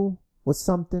help you with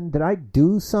something? Did I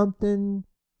do something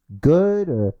good?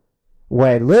 Or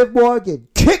when Liv Morgan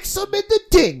kicks him in the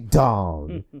ding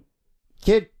dong,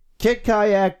 Kid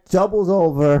Kayak doubles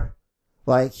over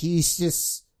like he's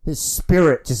just, his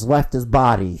spirit just left his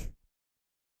body.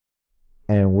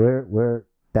 And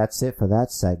that's it for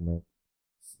that segment.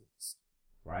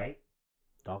 Right?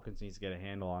 Dawkins needs to get a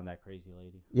handle on that crazy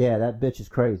lady. Yeah, that bitch is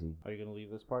crazy. Are you gonna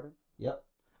leave this part in? Yep.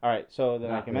 All right. So then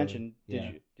Not I can really. mention.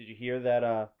 Yeah. Did you hear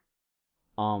that?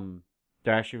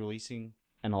 They're actually releasing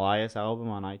an Elias album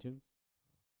on iTunes.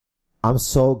 I'm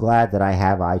so glad that I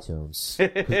have iTunes.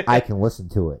 'Cause I can listen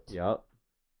to it. Yep.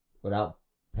 Without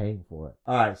paying for it.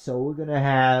 Alright, so we're gonna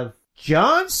have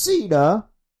John Cena.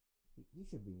 He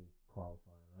should be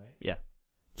qualifying, right? Yeah.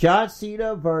 John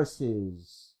Cena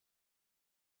versus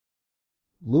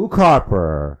Luke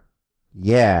Harper.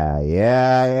 Yeah.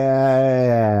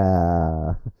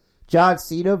 John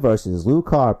Cena versus Luke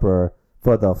Harper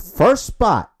for the first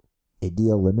spot in the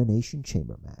Elimination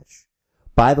Chamber match.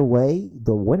 By the way,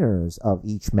 the winners of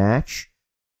each match,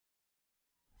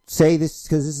 say this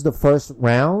because this is the first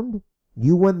round.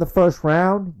 You win the first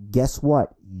round, guess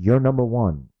what? You're number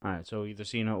 1. All right. So either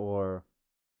Cena or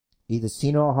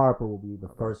Harper will be the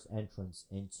first entrance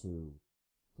into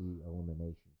the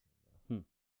Elimination Chamber.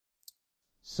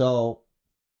 So,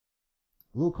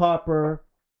 Luke Harper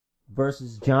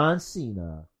versus John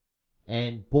Cena.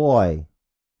 And boy,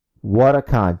 what a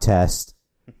contest.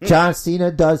 John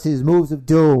Cena does his moves of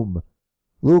doom.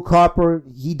 Luke Harper,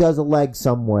 he does a leg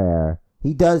somewhere.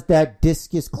 He does that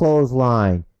discus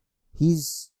clothesline.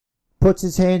 Puts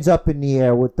his hands up in the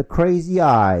air with the crazy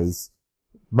eyes.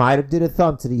 Might have did a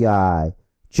thumb to the eye.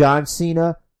 John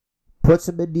Cena puts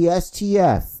him in the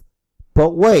STF.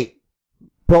 But wait.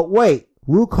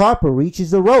 Luke Harper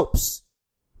reaches the ropes.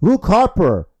 Luke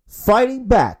Harper fighting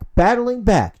back, battling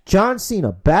back. John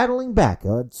Cena battling back.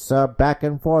 It's back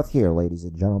and forth here, ladies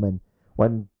and gentlemen.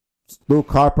 When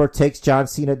Luke Harper takes John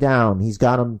Cena down, he's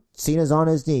got him, Cena's on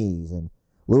his knees, and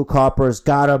Luke Harper's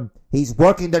got him, he's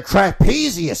working the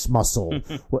trapezius muscle.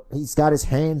 He's got his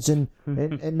hands in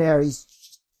there.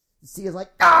 Cena's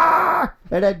like, ah!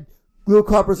 And then Luke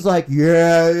Harper's like,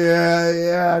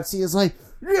 yeah. And Cena's like,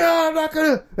 yeah, I'm not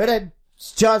gonna. And then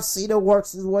John Cena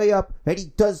works his way up, and he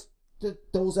does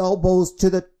those elbows to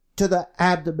the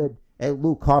abdomen, and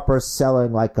Luke Harper's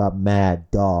selling like a mad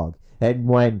dog. And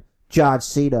when John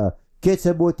Cena gets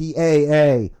him with the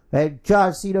AA, and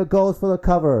John Cena goes for the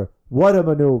cover, what a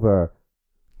maneuver.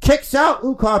 Kicks out.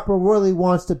 Luke Harper really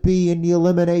wants to be in the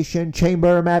Elimination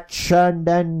Chamber match, and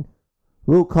then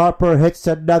Luke Harper hits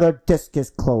another discus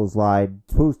clothesline.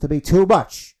 Proves to be too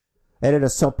much. And in a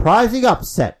surprising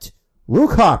upset,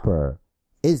 Luke Harper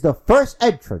is the first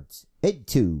entrant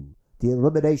into the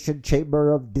Elimination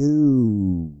Chamber of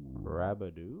Doom.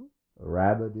 Rabadoo.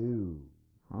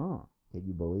 Huh. Can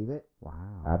you believe it?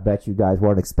 Wow. I bet you guys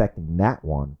weren't expecting that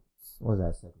one. What was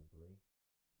that, segment 3?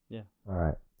 Yeah.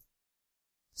 Alright.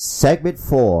 Segment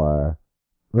 4.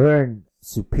 We're in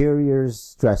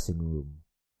Superior's dressing room.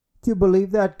 Do you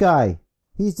believe that guy?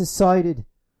 He's decided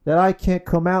that I can't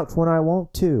come out when I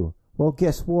want to. Well,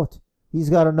 guess what? He's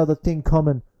got another thing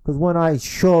coming. Because when I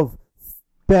shove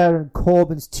Baron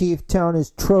Corbin's teeth down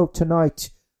his throat tonight,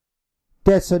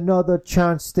 that's another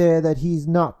chance there that he's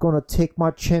not going to take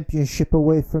my championship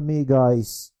away from me,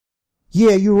 guys.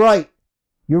 Yeah, you're right.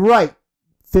 You're right,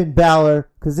 Finn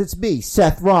Balor. Because it's me,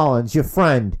 Seth Rollins, your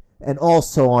friend. And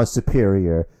also on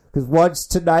Superior. Because once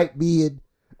tonight, me and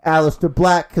Aleister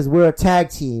Black, because we're a tag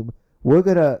team, we're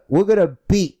gonna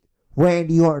beat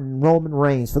Randy Orton and Roman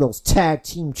Reigns for those tag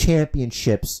team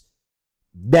championships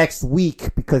next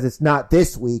week, because it's not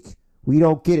this week. We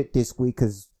don't get it this week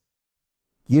because,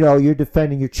 you're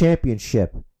defending your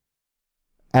championship.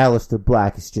 Aleister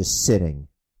Black is just sitting.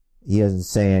 He doesn't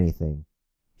say anything.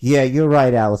 Yeah, you're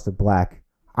right, Aleister Black.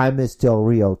 I miss Del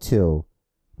Rio too.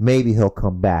 Maybe he'll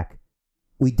come back.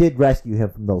 We did rescue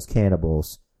him from those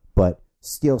cannibals, but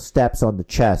steel steps on the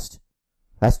chest.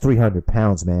 That's 300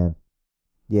 pounds, man.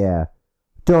 Yeah.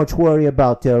 Don't worry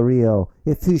about Del Rio.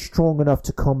 If he's strong enough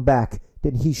to come back,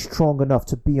 then he's strong enough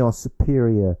to be on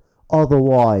Superior.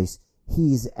 Otherwise,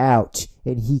 he's out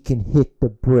and he can hit the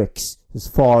bricks as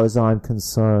far as I'm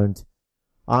concerned.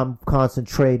 I'm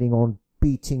concentrating on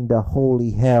beating the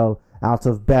holy hell out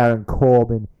of Baron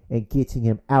Corbin and getting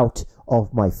him out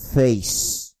of my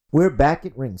face. We're back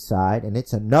at ringside, and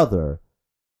it's another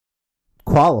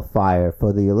qualifier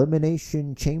for the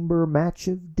Elimination Chamber match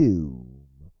of doom.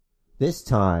 This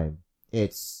time,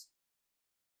 it's...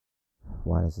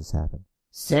 Why does this happen?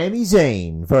 Sami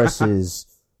Zayn versus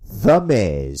The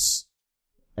Miz.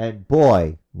 And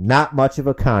boy, not much of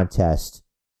a contest.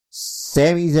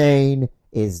 Sami Zayn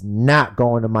is not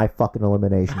going to my fucking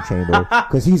Elimination Chamber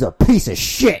because he's a piece of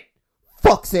shit.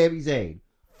 Fuck Sami Zayn.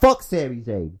 Fuck Sami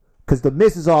Zayn. Because The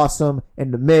Miz is awesome,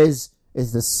 and The Miz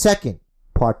is the second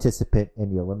participant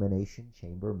in the Elimination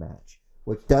Chamber match.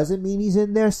 Which doesn't mean he's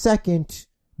in there second.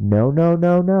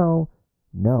 No.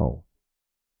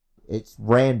 It's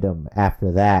random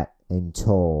after that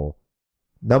until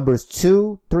numbers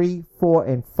 2, 3, 4,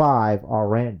 and 5 are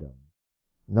random.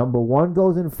 Number 1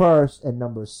 goes in first, and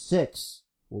number 6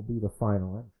 will be the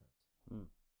final entrant.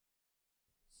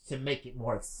 To make it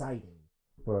more exciting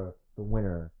for the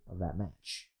winner of that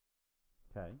match.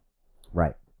 Okay.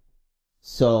 Right.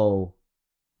 So,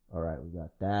 alright, we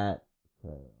got that.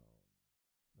 Okay.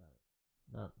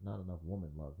 Not enough woman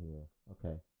love here.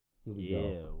 Okay. Here we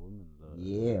go. Woman love.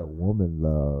 Yeah, woman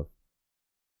love.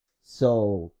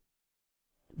 So,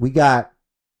 we're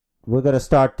gonna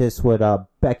start this with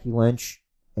Becky Lynch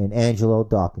in Angelo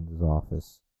Dawkins'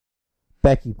 office.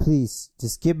 Becky, please,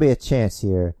 just give me a chance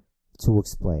here to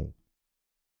explain.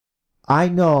 I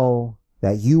know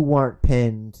that you weren't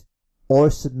pinned or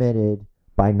submitted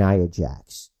by Nia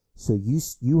Jax. So you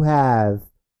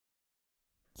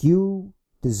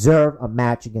deserve a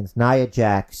match against Nia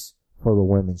Jax for the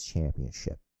women's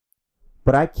championship.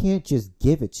 But I can't just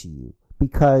give it to you,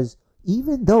 because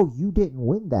even though you didn't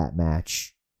win that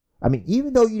match,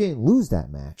 even though you didn't lose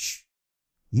that match,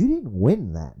 you didn't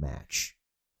win that match.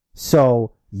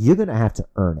 So you're going to have to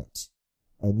earn it.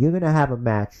 And you're going to have a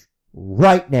match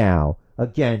right now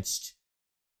against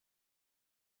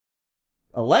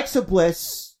Alexa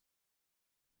Bliss,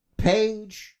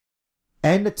 Paige,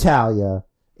 and Natalya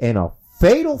in a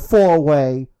fatal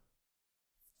 4-way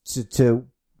to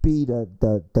be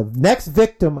the next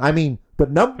victim.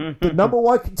 The number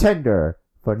one contender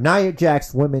for Nia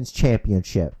Jax Women's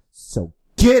Championship. So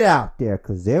get out there,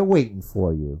 because they're waiting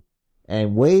for you.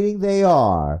 And waiting they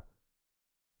are.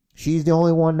 She's the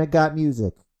only one that got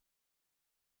music.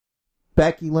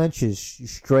 Becky Lynch is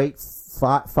straight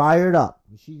fired up.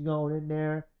 She's going in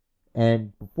there.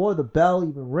 And before the bell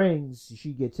even rings,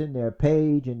 she gets in there.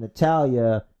 Paige and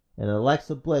Natalya and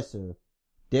Alexa Bliss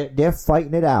they're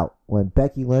fighting it out when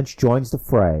Becky Lynch joins the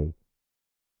fray.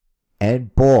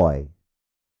 And boy,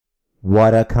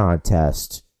 what a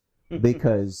contest.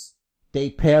 Because they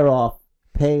pair off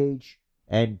Paige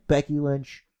and Becky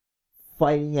Lynch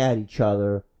fighting at each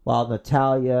other, while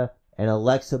Natalya and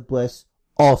Alexa Bliss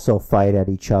also fight at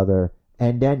each other.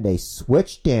 And then they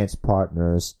switch dance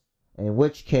partners, in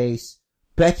which case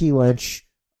Becky Lynch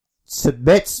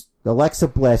submits Alexa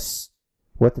Bliss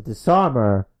with the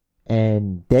disarmer,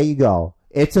 and there you go.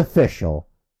 It's official.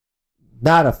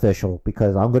 Not official,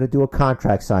 because I'm going to do a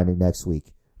contract signing next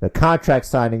week. The contract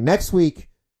signing next week,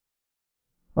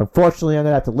 unfortunately, I'm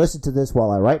going to have to listen to this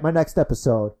while I write my next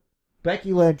episode.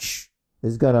 Becky Lynch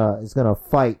is gonna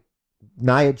fight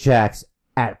Nia Jax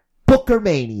at Booker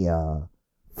Mania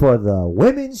for the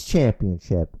Women's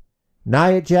Championship.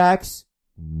 Nia Jax,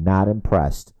 not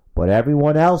impressed. But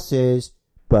everyone else is,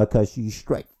 because she's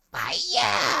straight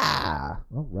fire.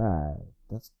 Alright,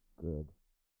 that's good.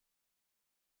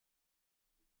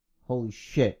 Holy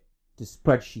shit, the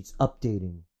spreadsheet's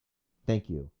updating. Thank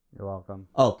you. You're welcome.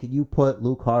 Oh, can you put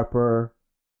Luke Harper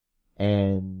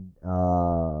and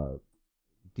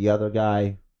the other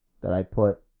guy that I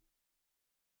put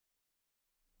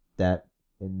that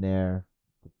in there?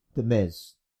 The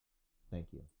Miz. Thank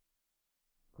you.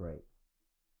 Great.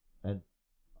 And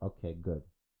okay, good.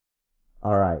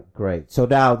 Alright, great. So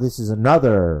now this is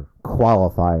another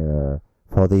qualifier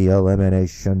for the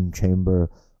Elimination Chamber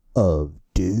of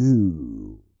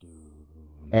Doom.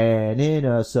 And in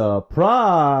a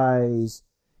surprise,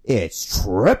 it's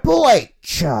Triple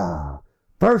H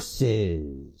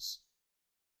versus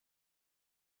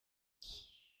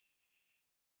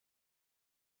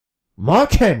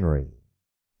Mark Henry.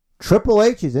 Triple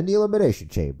H is in the Elimination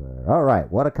Chamber. All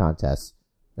right, what a contest.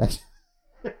 I'm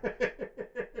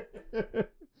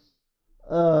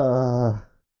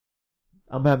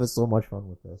having so much fun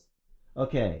with this.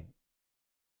 Okay.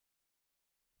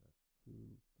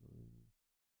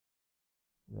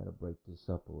 Gotta break this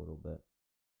up a little bit.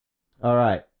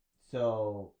 Alright,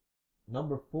 so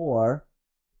number 4,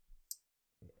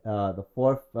 the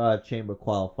fourth chamber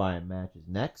qualifying match is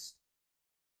next.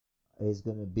 Is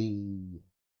gonna be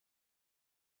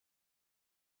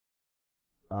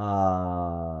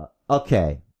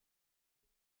okay.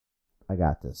 I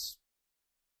got this.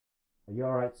 Are you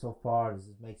alright so far? Does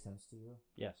this make sense to you?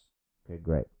 Yes. Okay,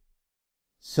 great.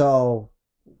 So,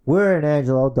 we're in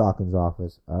Angelo Dawkins'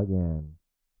 office again.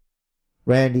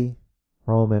 Randy,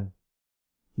 Roman,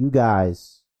 you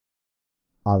guys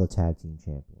are the tag team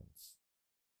champions.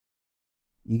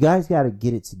 You guys got to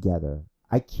get it together.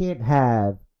 I can't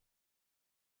have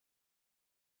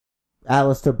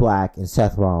Aleister Black and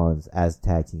Seth Rollins as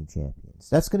tag team champions.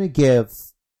 That's going to give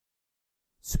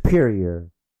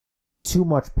Superior too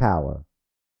much power.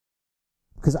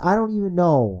 Because I don't even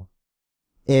know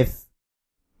if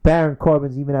Baron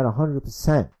Corbin's even at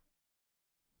 100%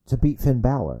 to beat Finn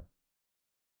Balor.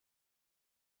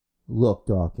 Look,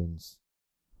 Dawkins,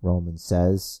 Roman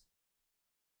says,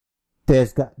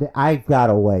 I've got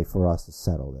a way for us to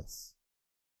settle this.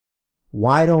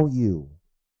 Why don't you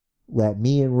let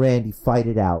me and Randy fight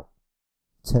it out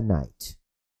tonight?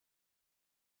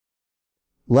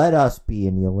 Let us be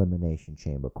in the Elimination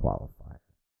Chamber qualifier.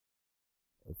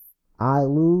 If I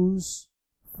lose,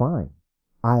 fine.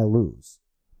 I lose.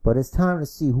 But it's time to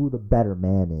see who the better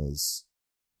man is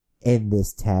in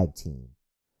this tag team.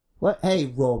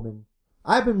 Hey, Roman,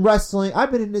 I've been wrestling. I've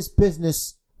been in this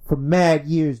business for mad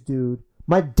years, dude.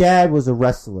 My dad was a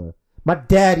wrestler. My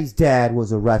daddy's dad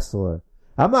was a wrestler.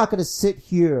 I'm not going to sit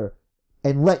here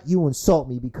and let you insult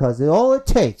me, because all it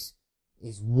takes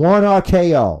is one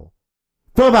RKO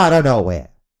from out of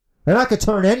nowhere. And I could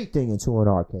turn anything into an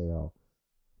RKO.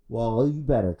 Well, you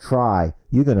better try.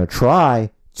 You're going to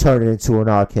try turn it into an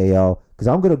RKO, because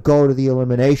I'm going to go to the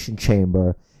Elimination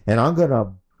Chamber and I'm going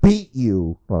to beat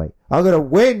you. Right. I'm going to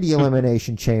win the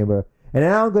Elimination Chamber, and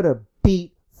then I'm going to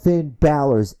beat Finn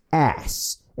Balor's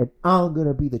ass, and I'm going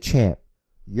to be the champ.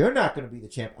 You're not going to be the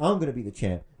champ. I'm going to be the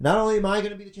champ. Not only am I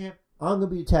going to be the champ, I'm going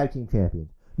to be the tag team champion.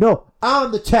 No,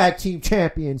 I'm the tag team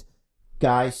champions.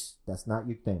 Guys, that's not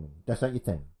your thing. That's not your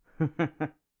thing.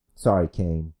 Sorry,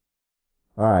 Kane.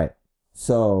 Alright.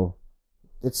 So,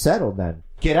 it's settled then.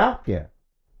 Get out there.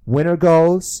 Winner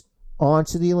goes on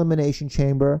to the Elimination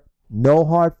Chamber. no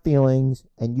hard feelings,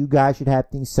 and you guys should have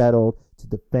things settled to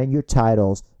defend your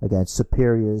titles against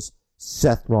superiors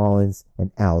Seth Rollins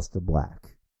and Aleister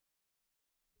Black.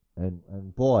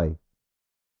 And boy,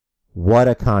 what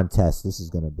a contest this is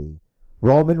going to be.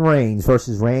 Roman Reigns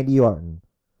versus Randy Orton.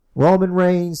 Roman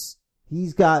Reigns,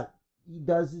 he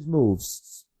does his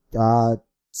moves.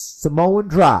 Samoan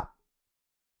drop.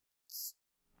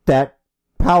 That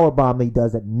powerbomb he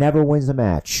does that never wins a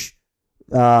match.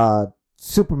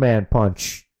 Superman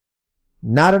punch.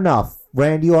 Not enough.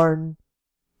 Randy Orton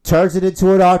turns it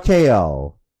into an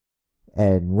RKO.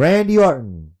 And Randy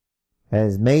Orton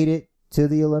has made it to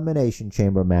the Elimination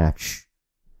Chamber match.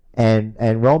 And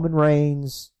Roman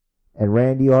Reigns and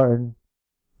Randy Orton,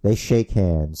 they shake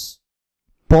hands.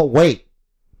 But wait,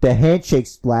 the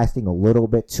handshake's lasting a little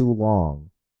bit too long.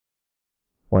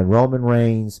 When Roman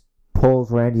Reigns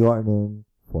pulls Randy Orton in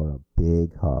for a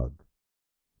big hug.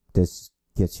 This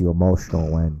gets you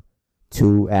emotional when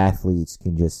two athletes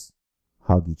can just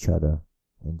hug each other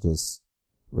and just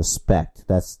respect.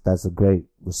 That's a great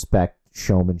respect,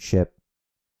 showmanship.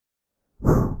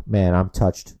 Whew, man, I'm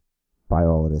touched by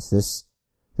all of this.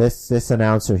 This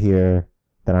announcer here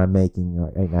that I'm making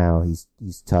right now, he's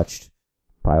touched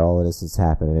by all of this that's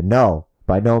happening. And no,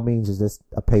 by no means is this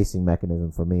a pacing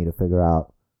mechanism for me to figure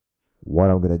out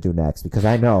what I'm gonna do next, because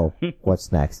I know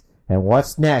what's next. And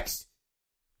what's next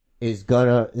is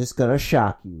gonna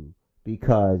shock you,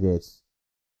 because it's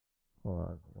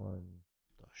the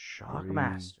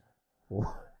Shockmaster.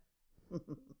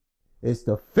 It's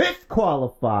the 5th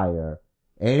qualifier,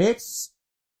 and it's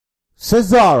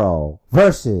Cesaro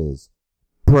versus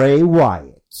Bray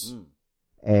Wyatt.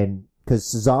 And because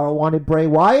Cesaro wanted Bray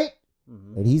Wyatt,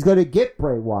 and he's gonna get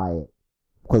Bray Wyatt,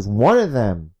 because one of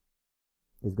them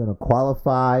is gonna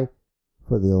qualify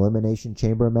for the Elimination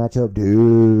Chamber matchup. Dude.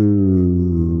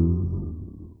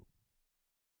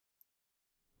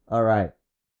 Alright.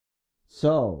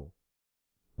 So,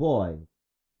 boy,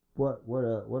 what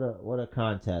a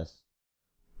contest.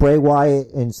 Bray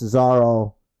Wyatt and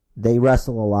Cesaro, they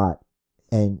wrestle a lot.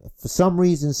 And for some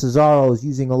reason, Cesaro is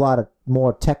using a lot of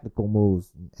more technical moves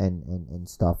and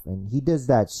stuff. And he does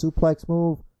that suplex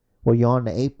move where you're on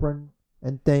the apron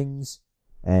and things.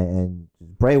 And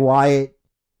Bray Wyatt,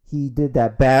 he did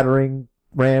that battering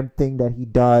ram thing that he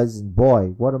does. And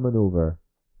boy, what a maneuver.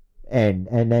 And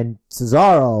then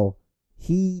Cesaro,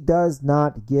 he does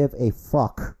not give a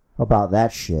fuck about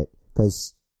that shit.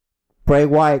 Because Bray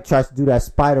Wyatt tries to do that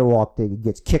spider walk thing and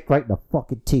gets kicked right in the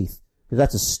fucking teeth. Because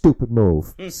that's a stupid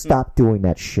move. Stop doing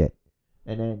that shit.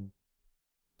 And then,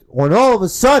 when all of a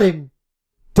sudden,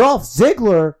 Dolph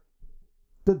Ziggler,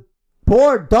 the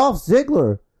poor Dolph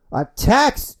Ziggler,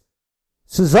 attacks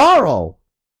Cesaro.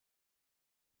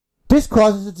 This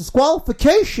causes a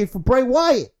disqualification for Bray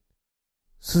Wyatt.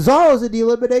 Cesaro's in the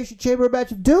Elimination Chamber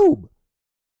match of doom.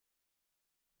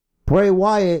 Bray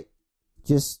Wyatt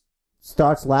just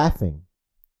starts laughing.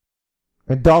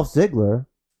 And Dolph Ziggler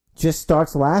just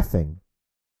starts laughing.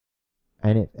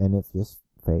 And it just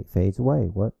fades away.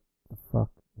 What the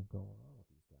fuck is going on with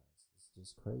these guys? It's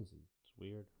just crazy. It's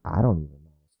weird. I don't even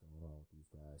know what's going on with these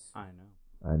guys.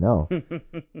 I know.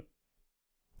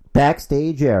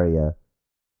 Backstage area.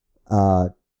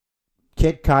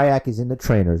 Kid Kayak is in the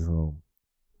trainer's room,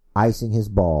 icing his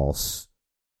balls.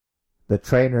 The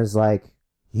trainer's like,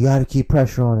 you gotta keep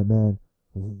pressure on it, man.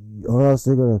 Or else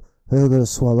they're gonna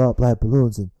swell up like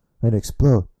balloons and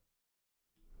explode.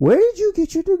 Where did you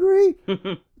get your degree?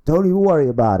 Don't even worry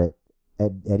about it.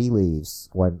 And he leaves.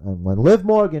 When Liv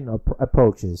Morgan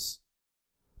approaches,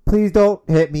 please don't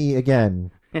hit me again.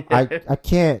 I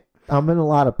can't. I'm in a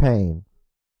lot of pain.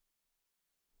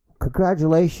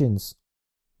 Congratulations.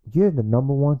 You're the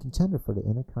number 1 contender for the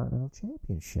Intercontinental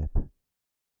Championship.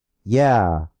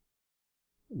 Yeah.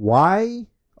 Why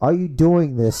are you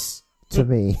doing this to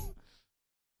me?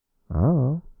 I don't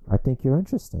know. I think you're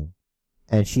interesting.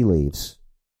 And she leaves.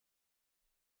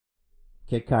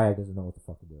 Kid Kayak doesn't know what the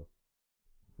fuck to do.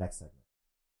 Next segment.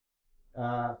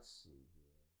 Let's see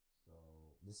here. So,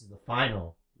 this is the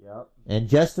final. Yep. And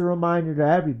just a reminder to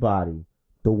everybody,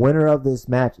 the winner of this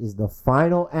match is the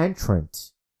final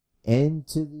entrant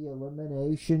into the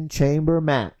Elimination Chamber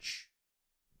match,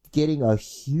 getting a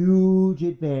huge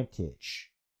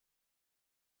advantage.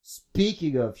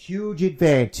 Speaking of huge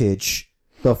advantage,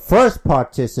 the first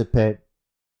participant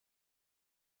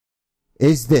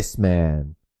is this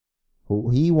man,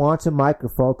 who he wants a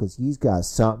microphone because he's got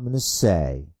something to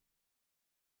say.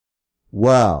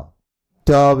 Well,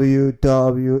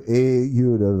 WWE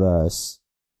Universe,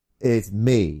 it's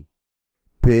me,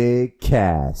 Big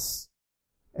Cass,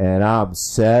 and I'm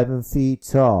 7 feet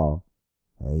tall,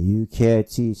 and you can't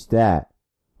teach that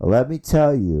let me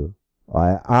tell you,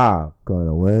 I'm going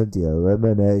to win the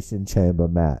Elimination Chamber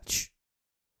match.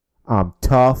 I'm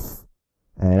tough,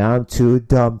 and I'm too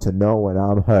dumb to know when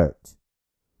I'm hurt.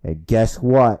 And guess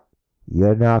what?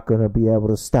 You're not going to be able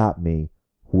to stop me,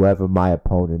 whoever my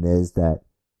opponent is that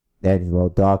Angelo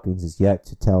Dawkins is yet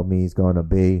to tell me he's going to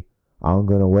be. I'm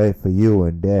going to wait for you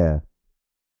in there.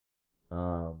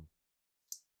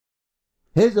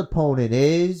 His opponent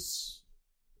is...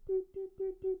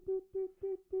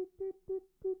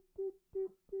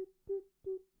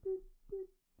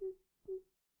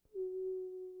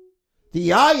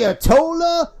 the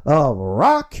Ayatollah of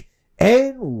Rock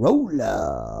and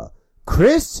Roller,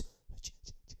 Chris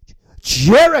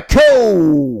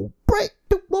Jericho. Break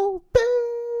the wall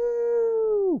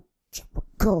down,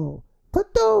 Jericho. For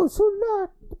those who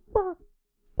like the rock,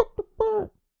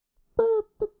 I'm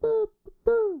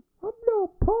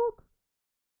no punk.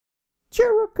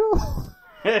 Jericho.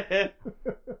 Break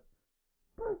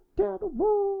down the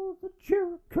walls of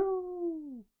Jericho.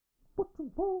 What the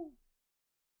wall?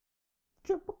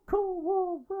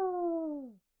 Jericho,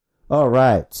 all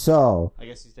right, so I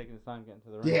guess he's taking his time getting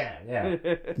to the ring. Yeah.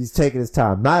 He's taking his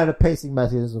time. Not in a pacing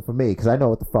mechanism for me, because I know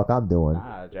what the fuck I'm doing.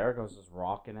 Nah, Jericho's just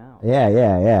rocking out.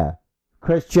 Yeah.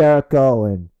 Chris Jericho,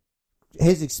 and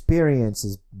his experience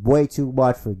is way too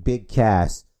much for Big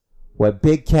Cass. When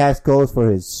Big Cass goes for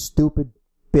his stupid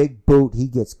big boot, he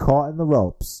gets caught in the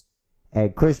ropes.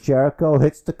 And Chris Jericho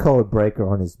hits the code breaker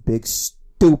on his big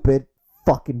stupid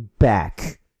fucking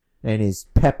back. And his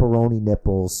pepperoni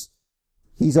nipples.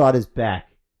 He's on his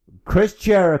back. Chris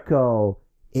Jericho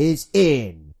is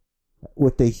in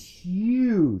with a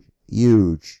huge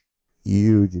advantage.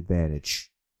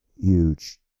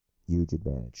 Huge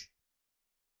advantage.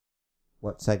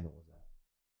 What segment was that?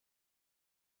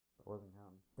 It wasn't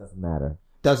him. Doesn't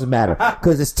matter.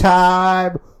 Because it's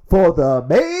time for the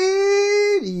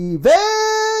main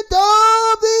event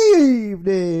of the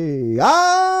evening.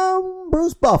 I'm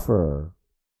Bruce Buffer.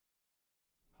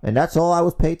 And that's all I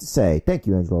was paid to say. Thank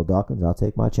you, Angelo Dawkins. I'll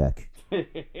take my check.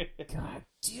 God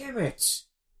damn it,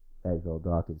 Angelo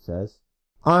Dawkins says.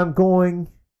 I'm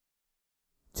going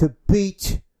to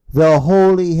beat the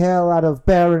holy hell out of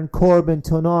Baron Corbin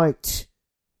tonight.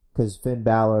 Because Finn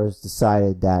Balor has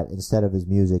decided that instead of his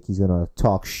music, he's going to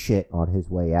talk shit on his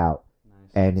way out.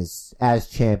 Nice. And as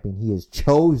champion, he has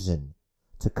chosen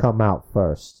to come out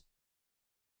first.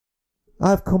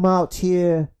 I've come out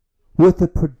here with a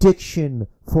prediction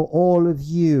for all of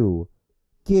you.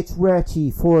 Get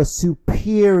ready for a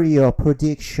superior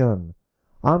prediction.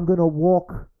 I'm gonna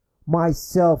walk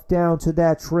myself down to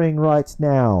that ring right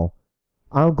now.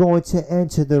 I'm going to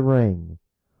enter the ring.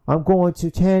 I'm going to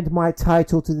hand my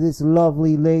title to this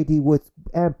lovely lady with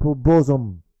ample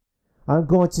bosom. I'm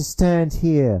going to stand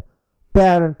here.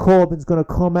 Baron Corbin's gonna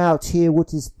come out here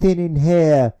with his thinning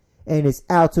hair and his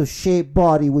out-of-shape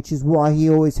body, which is why he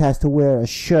always has to wear a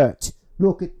shirt.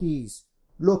 Look at these.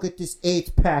 Look at this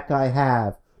 8-pack I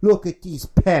have. Look at these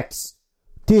pecs.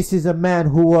 This is a man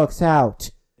who works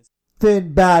out.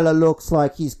 Finn Balor looks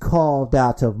like he's carved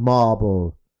out of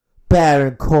marble.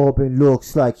 Baron Corbin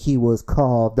looks like he was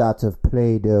carved out of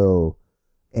Play-Doh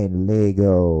and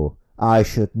Lego. I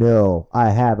should know.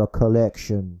 I have a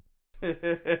collection.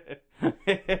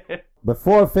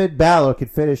 Before Finn Balor could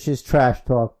finish his trash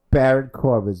talk, Baron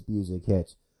Corbin's music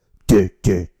hits.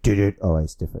 Oh,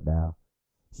 it's different now.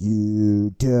 You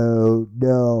don't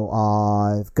know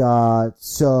I've got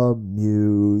some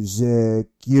music.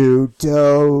 You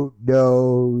don't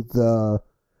know the...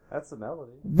 That's the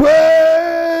melody.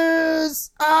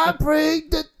 Words! I bring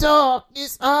the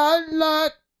darkness. I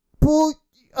like put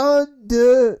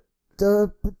under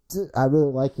the... I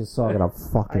really like this song and I'm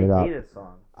fucking it up. I hate this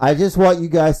song. I just want you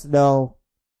guys to know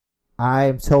I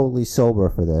am totally sober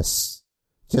for this.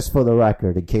 Just for the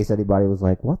record, in case anybody was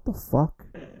like, what the fuck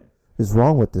is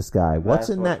wrong with this guy? What's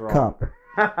in that cup?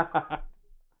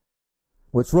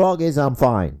 What's wrong is I'm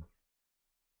fine.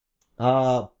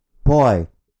 Boy,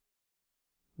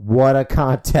 what a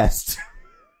contest.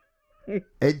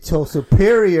 Until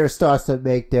Superior starts to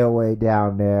make their way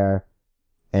down there,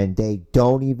 and they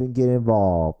don't even get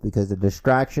involved because the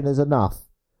distraction is enough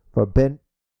for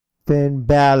Finn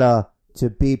Balor to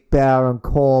beat Baron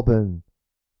Corbin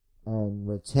and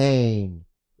retain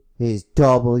his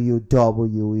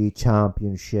WWE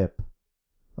Championship.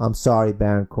 I'm sorry,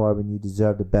 Baron Corbin, you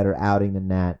deserved a better outing than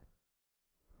that.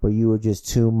 But you were just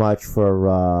too much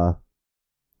for,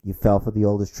 you fell for the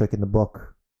oldest trick in the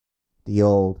book. The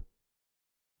old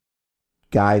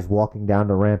guys walking down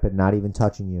the ramp and not even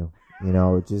touching you. You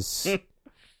know, just,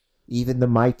 even the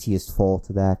mightiest fall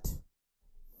to that.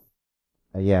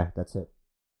 Yeah, that's it.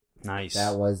 Nice.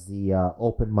 That was the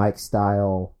open mic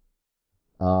style.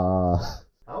 I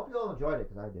hope you all enjoyed it,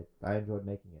 because I did. I enjoyed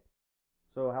making it.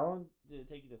 So how long did it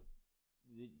take you to...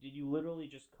 Did you literally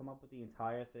just come up with the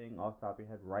entire thing off the top of your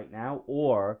head right now?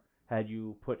 Or had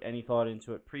you put any thought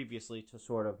into it previously to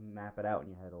sort of map it out in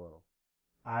your head a little?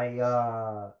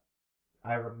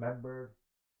 I remember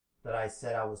that I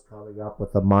said I was coming up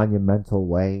with a monumental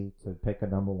way to pick a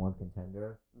number one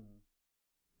contender.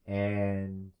 Mm-hmm.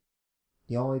 And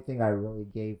the only thing I really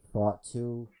gave thought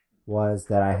to was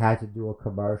that I had to do a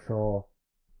commercial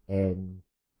in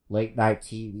late night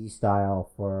TV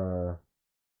style for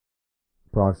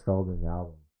Braun Strowman's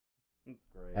album.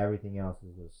 Great. Everything else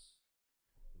is just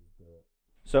good.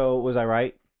 So was I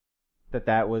right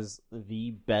that was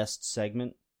the best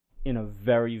segment in a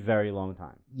very, very long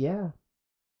time? Yeah,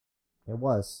 it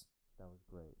was. That was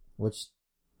great. Which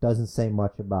doesn't say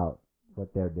much about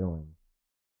what they're doing.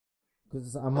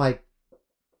 Because I'm like,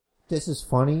 this is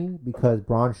funny because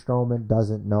Braun Strowman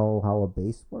doesn't know how a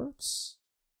bass works,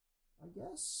 I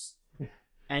guess.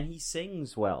 And he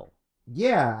sings well.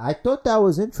 Yeah, I thought that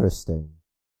was interesting.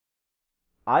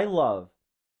 I love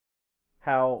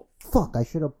how... Fuck, I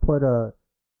should have put the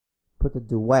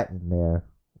duet in there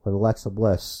with Alexa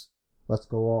Bliss. Let's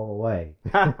go all the way.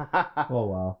 Oh,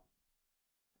 well.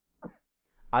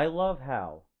 I love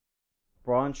how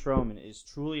Braun Strowman is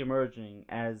truly emerging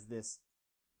as this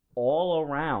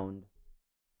all-around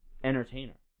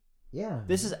entertainer. Yeah.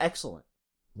 This is excellent.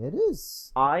 It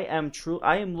is. I am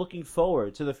looking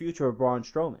forward to the future of Braun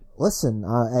Strowman. Listen,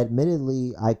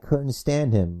 admittedly, I couldn't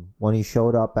stand him when he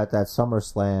showed up at that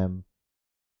SummerSlam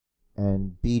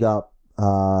and beat up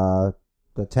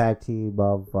the tag team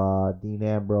of Dean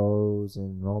Ambrose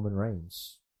and Roman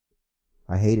Reigns.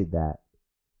 I hated that.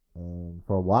 And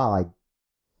for a while,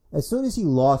 as soon as he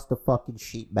lost the fucking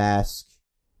sheep mask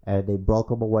and they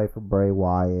broke him away from Bray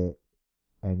Wyatt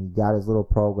and he got his little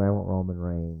program with Roman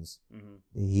Reigns,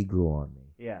 he grew on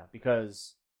me. Yeah,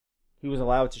 because he was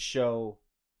allowed to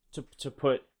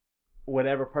put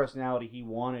whatever personality he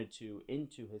wanted to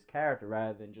into his character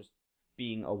rather than just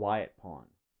being a Wyatt pawn.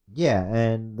 Yeah,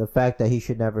 and the fact that he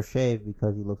should never shave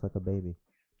because he looks like a baby.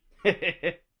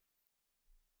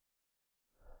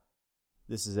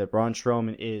 This is it. Braun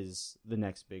Strowman is the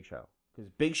next Big Show. Because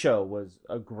Big Show was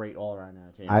a great all-around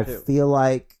entertainer, too. I feel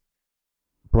like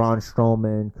Braun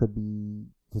Strowman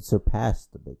could surpass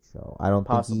the Big Show. I don't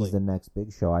think he's the next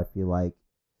Big Show. I feel like,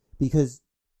 because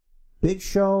Big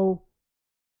Show,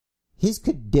 his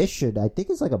condition, I think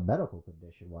it's like a medical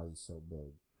condition why he's so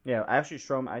big. Yeah, actually,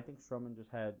 I think Strowman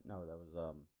just had, no, that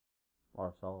was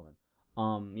Lars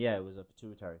Sullivan. Yeah, it was a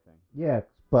pituitary thing. Yeah,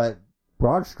 but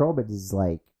Braun Strowman is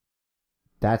like,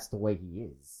 that's the way he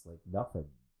is. Like, nothing.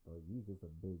 Like, he's just a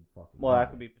big fucking guy.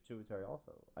 That could be pituitary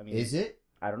also. I mean, is it?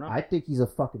 I don't know. I think he's a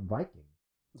fucking Viking.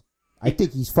 I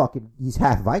think he's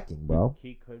half Viking, bro.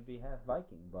 He could be half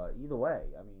Viking, but either way,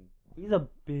 I mean, he's a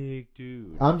big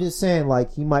dude. I'm just saying,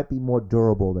 like, he might be more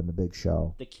durable than the Big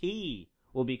Show. The key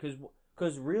will be,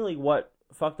 because really what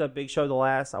fucked up Big Show the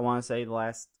last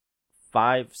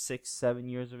 5, 6, 7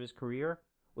 years of his career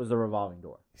was the revolving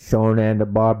door. Shonan the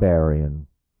Barbarian.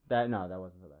 That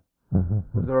wasn't so bad.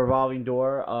 The revolving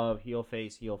door of heel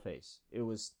face. It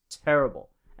was terrible.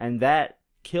 And that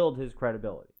killed his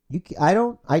credibility.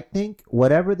 I think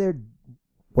whatever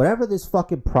this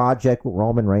fucking project with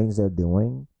Roman Reigns they're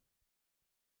doing,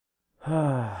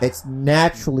 it's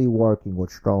naturally working with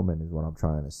Strowman is what I'm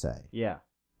trying to say. Yeah.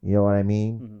 You know what I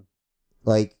mean? Mm-hmm.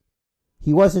 Like,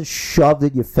 he wasn't shoved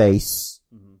in your face.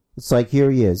 Mm-hmm. It's like,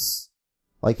 here he is.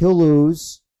 Like, he'll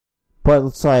lose, but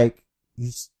it's like,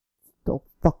 he's still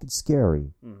fucking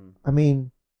scary. Mm-hmm. I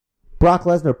mean, Brock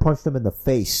Lesnar punched him in the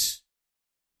face.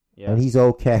 Yeah. And he's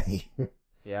okay.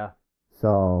 Yeah.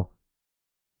 So,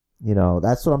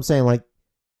 that's what I'm saying. Like,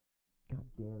 God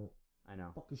damn it. I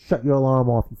know. Fucking shut your alarm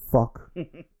off, you fuck. You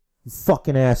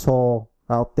fucking asshole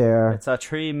out there. It's a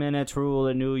 3-minute rule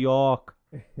in New York.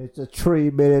 It's a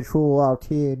 3-minute rule out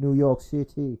here in New York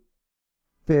City.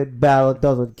 Finn Balor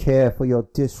doesn't care for your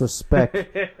disrespect,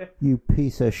 you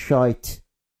piece of shite.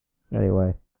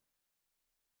 Anyway.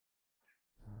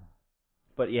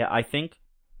 But yeah, I think,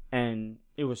 and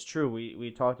it was true,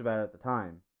 we talked about it at the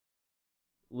time,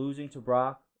 losing to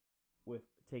Brock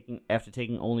after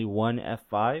taking only one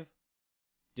F5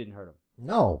 didn't hurt him.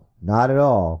 No, not at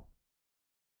all.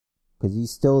 Because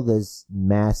he's still this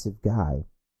massive guy.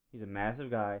 He's a massive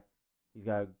guy. He's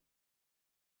got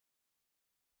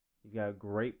a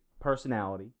great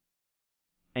personality.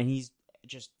 And he's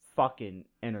just fucking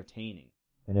entertaining.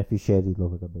 And if he shaved, he'd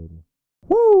look like a baby.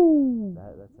 Woo!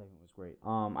 That segment was great.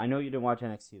 I know you didn't watch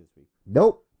NXT this week.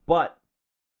 Nope. But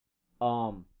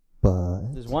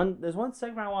But There's one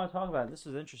segment I want to talk about. This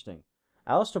is interesting.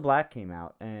 Aleister Black came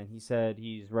out and he said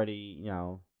he's ready.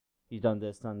 He's done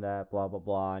this, done that, blah blah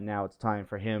blah. And now it's time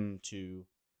for him to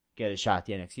get a shot at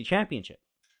the NXT Championship.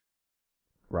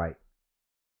 right.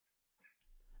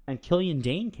 And Killian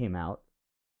Dane came out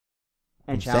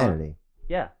and Insanity.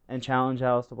 challenged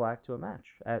Aleister Black to a match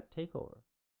at TakeOver.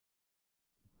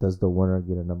 Does the winner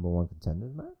get a number one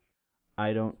contenders match?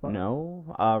 I don't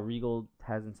know. Regal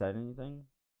hasn't said anything.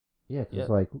 Yeah, because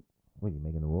what, are you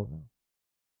making the rules now?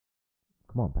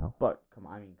 Come on, pal. But come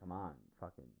on,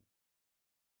 fucking,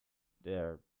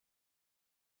 they're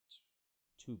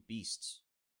two beasts.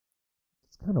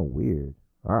 It's kind of weird.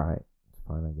 All right, it's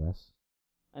fine, I guess.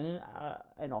 And then,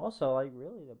 and also,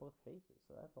 really, they're both faces,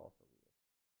 so that's also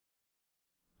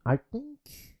I weird. think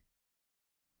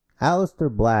Aleister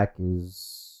Black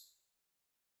is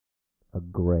a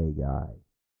gray guy.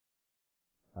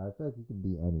 I feel like he can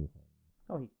be anything.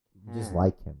 Oh, You just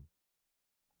like him.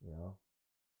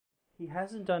 He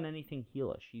hasn't done anything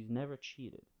heelish. He's never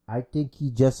cheated. I think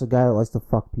he's just a guy that likes to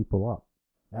fuck people up.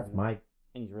 And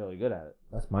he's really good at it.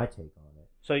 That's my take on it.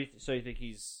 So you think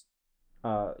he's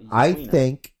I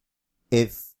think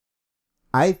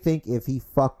if he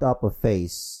fucked up a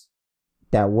face,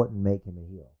 that wouldn't make him a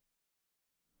heel.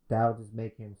 That would just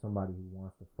make him somebody who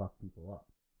wants to fuck people up.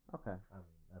 Okay.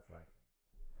 That's right.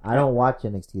 I don't watch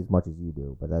NXT as much as you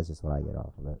do, but that's just what I get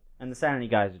off of it. And the Sanity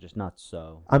guys are just nuts,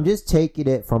 so. I'm just taking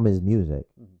it from his music.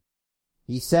 Mm-hmm.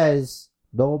 He says,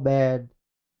 no man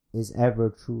is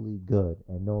ever truly good,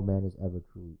 and no man is ever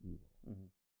truly evil. Mm-hmm.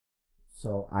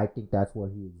 So I think that's where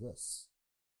he exists.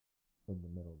 In the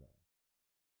middle there.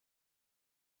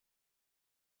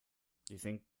 Do you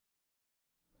think?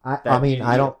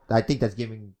 I think that's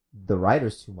giving the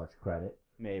writers too much credit.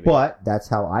 Maybe. But that's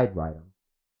how I'd write him.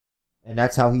 And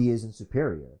that's how he is in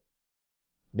Superior.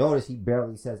 Notice he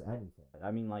barely says anything.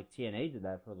 TNA did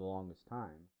that for the longest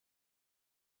time.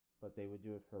 But they would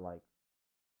do it for,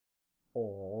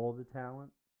 all the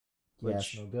talent. Yeah,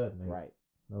 it's no good, man. Right.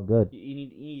 No good. You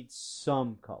need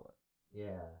some color.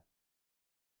 Yeah.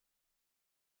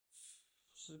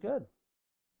 This is good.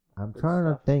 I'm Good trying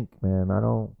stuff. to think, man.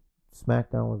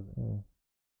 Smackdown was...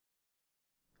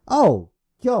 Oh!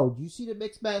 Yo, do you see the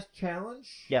Mixed Match Challenge?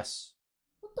 Yes.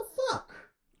 What the fuck?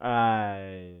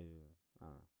 I don't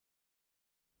know.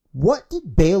 What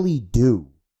did Bayley do?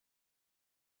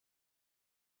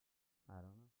 I don't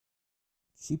know.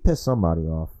 She pissed somebody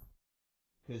off.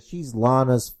 Because she's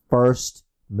Lana's first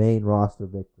main roster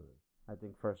victory. I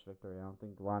think first victory. I don't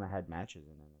think Lana had matches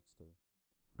in NXT.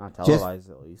 Not televised,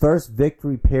 at least. First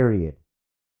victory, period.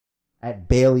 At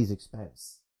Bayley's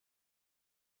expense.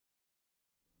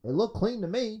 It looked clean to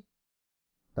me.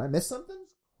 Did I miss something?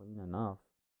 Clean enough.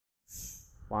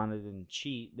 Lana didn't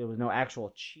cheat. There was no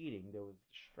actual cheating. There was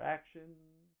distraction.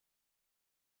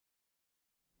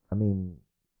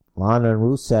 Lana and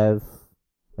Rusev,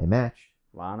 they match.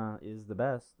 Lana is the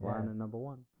best. Yeah. Lana number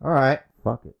one. Alright,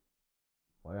 fuck it.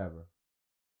 Whatever.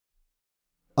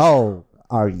 Oh,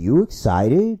 are you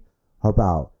excited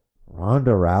about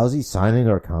Ronda Rousey signing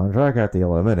her contract at the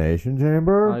Elimination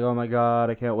Chamber? Oh my god,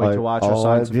 I can't wait to watch her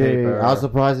sign some paper. I was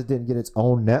surprised it didn't get its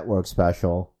own network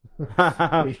special.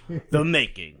 The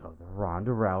making of the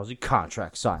Ronda Rousey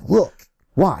contract signing. Look,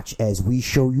 watch as we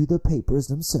show you the papers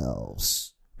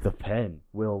themselves. The pen.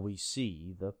 Will we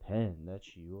see the pen that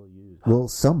she will use? Will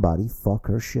somebody fuck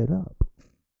her shit up?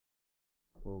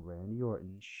 Will Randy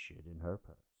Orton shit in her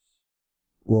purse?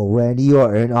 Will Randy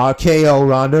Orton RKO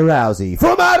Ronda Rousey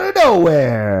from out of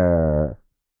nowhere?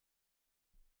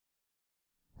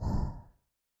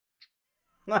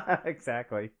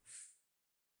 Exactly.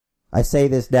 I say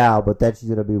this now, but then she's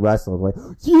gonna be wrestling like,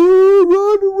 yeah,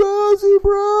 Ronda Rousey,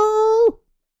 bro.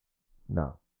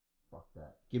 No, fuck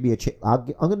that. Give me a chance. I'm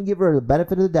gonna give her the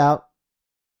benefit of the doubt.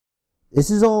 This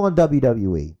is all on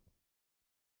WWE.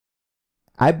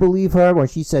 I believe her when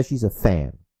she says she's a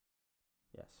fan.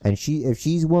 Yes. And if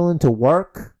she's willing to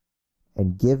work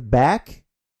and give back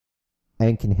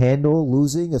and can handle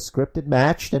losing a scripted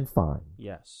match, then fine.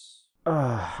 Yes.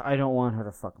 I don't want her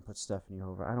to fucking put Stephanie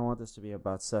over. I don't want this to be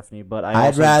about Stephanie, but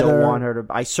I certainly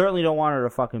don't want her to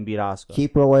fucking beat Asuka.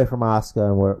 Keep her away from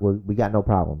Asuka, and we got no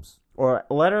problems. Or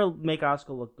let her make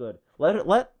Asuka look good.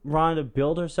 Let Ronda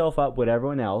build herself up with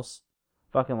everyone else.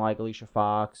 Fucking like Alicia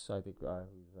Fox, I think,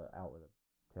 who's out with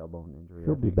a tailbone injury.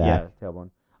 She'll be back. Yeah,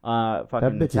 tailbone. That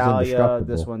Fucking bitch is Natalia,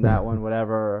 indestructible. this one, that one,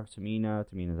 whatever.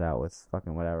 Tamina's out with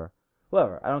fucking whatever.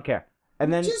 Whoever, I don't care.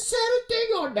 And then just said a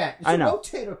thing on that. It's I a know.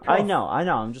 rotator cuff. I know.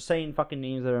 I'm just saying fucking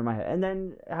names that are in my head. And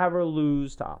then have her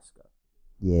lose to Asuka.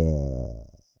 Yeah.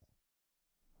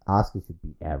 Asuka should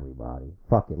beat everybody.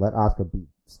 Fuck it. Let Asuka beat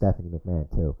Stephanie McMahon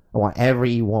too. I want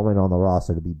every woman on the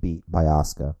roster to be beat by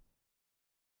Asuka.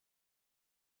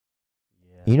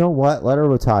 Yeah. You know what? Let her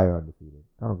retire undefeated.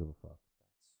 I don't give a fuck.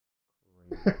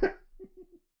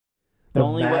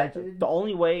 Great. The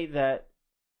only way that,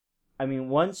 I mean,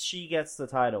 once she gets the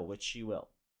title, which she will,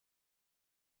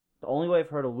 the only way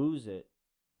for her to lose it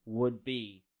would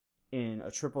be in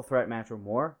a triple threat match or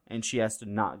more, and she has to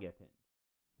not get pinned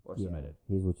or submitted.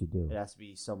 Here's what you do. It has to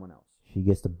be someone else. She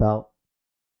gets the belt.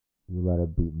 You let her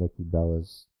beat Nikki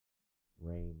Bella's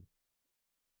reign.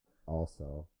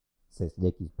 Also, since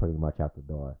Nikki's pretty much out the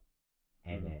door,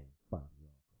 and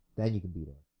then you can beat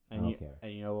her. I don't care.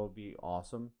 And you know what would be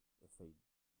awesome if they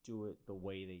do it the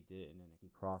way they did, and then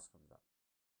Nikki Cross comes up.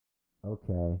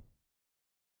 Okay.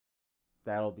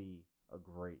 That'll be a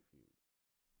great feud.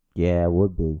 Yeah, it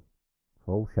would be.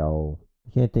 For sure.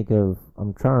 I can't think of.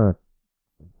 I'm trying to.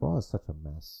 Raw is such a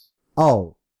mess.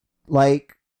 Oh,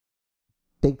 like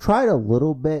they tried a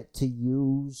little bit to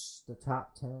use the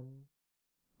top 10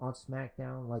 on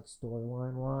SmackDown, like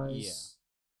storyline wise.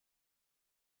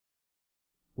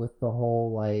 Yeah. With the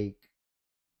whole like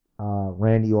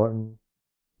Randy Orton,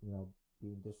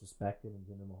 being disrespected and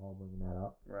Jinder Mahal bringing that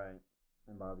up. Right.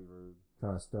 And Bobby Roode.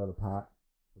 Trying to stir the pot,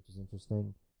 which is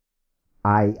interesting.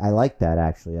 I like that,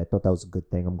 actually. I thought that was a good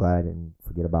thing. I'm glad I didn't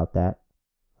forget about that.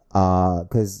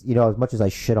 Because, as much as I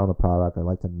shit on the product, I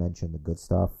like to mention the good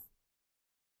stuff.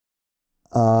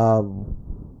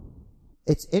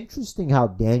 It's interesting how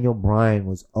Daniel Bryan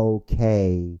was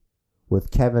okay with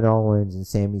Kevin Owens and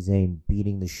Sami Zayn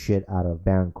beating the shit out of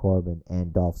Baron Corbin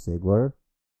and Dolph Ziggler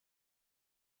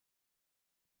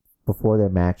before their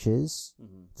matches.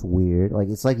 Mm-hmm. It's weird.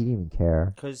 It's like he didn't even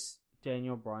care. Because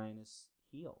Daniel Bryan is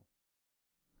heel.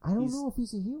 I don't know if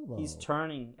he's a heel, though. He's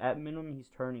turning, at minimum, he's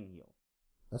turning heel.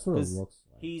 That's what it looks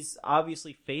like. He's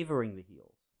obviously favoring the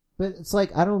heels. But it's like,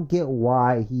 I don't get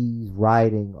why he's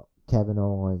riding Kevin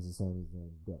Owens and Sami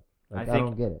Zayn's dick. I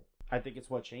don't get it. I think it's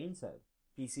what Shane said.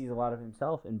 He sees a lot of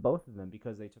himself in both of them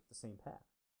because they took the same path.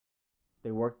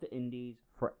 They worked the indies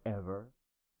forever.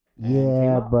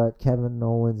 Yeah, but Kevin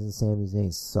Owens and Sami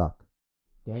Zayn suck.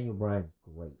 Daniel Bryan's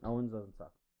great. Owens doesn't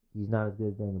suck. He's not as good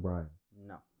as Daniel Bryan.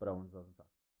 No, but Owens doesn't suck.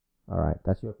 All right,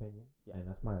 that's your opinion. Yeah. And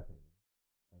that's my opinion.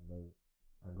 And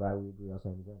I'm glad we agree on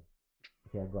Sami Zayn.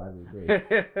 Okay, I'm glad we agree.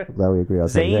 I'm glad we agree on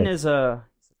Sami Zayn. Zayn is a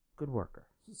good worker.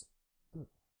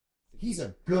 He's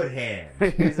a good hand.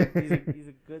 he's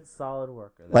a good, solid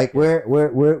worker. Like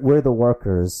we're the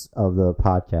workers of the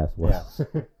podcast world.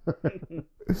 Yeah.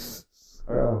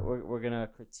 We're gonna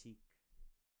critique.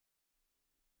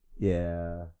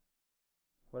 Yeah.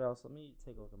 What else? Let me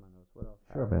take a look at my notes. What else?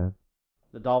 Sure, man.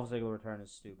 The Dolph Ziggler return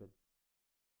is stupid.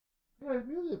 Yeah, it's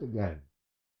music again.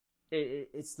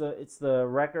 It's the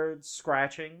record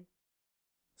scratching,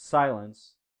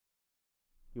 silence.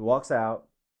 He walks out,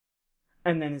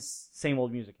 and then his same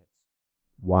old music hits.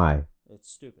 Why? It's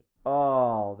stupid.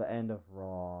 Oh, the end of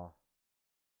Raw.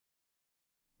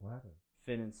 What happened?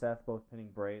 Finn and Seth both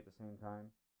pinning Bray at the same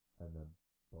time. And then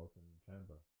both in the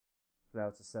chamber. So now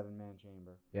it's a 7-man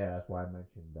chamber. Yeah, that's why I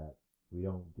mentioned that we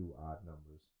don't do odd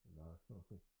numbers.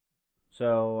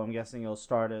 So I'm guessing we'll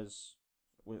start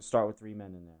with 3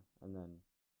 men in there, and then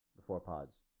the 4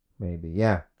 pods. Maybe,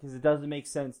 yeah. Because it doesn't make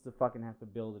sense to fucking have to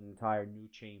build an entire new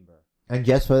chamber. And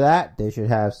just for that, they should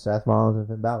have Seth Rollins and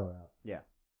Finn Balor out. Yeah.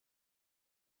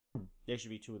 There should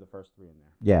be 2 of the first 3 in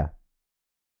there. Yeah.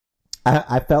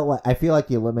 I feel like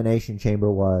the Elimination Chamber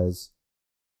was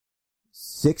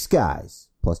 6 guys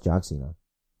plus John Cena,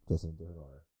 just in different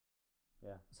order.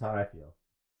 Yeah, that's how I feel.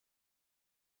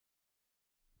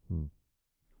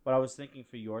 But I was thinking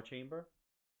for your chamber,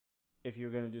 if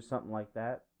you're gonna do something like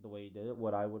that, the way you did it,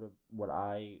 what I would have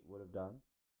done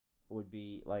would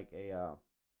be like a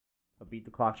beat the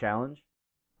clock challenge.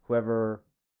 Whoever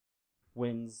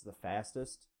wins the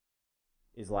fastest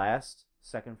is last.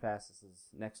 Second fastest is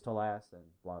next to last, and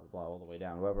blah blah blah all the way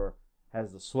down. Whoever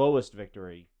has the slowest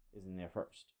victory is in there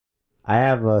first. I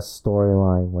have a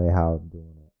storyline way how I'm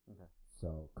doing it. Okay.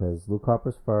 So, because Luke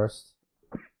Harper's first.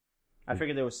 I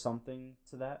figured there was something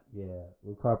to that. Yeah,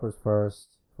 Luke Harper's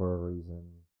first for a reason.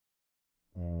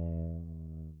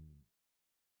 And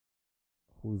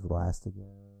who's last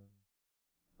again?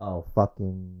 Oh,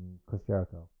 fucking Chris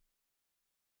Jericho.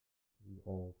 He's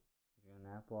old. You're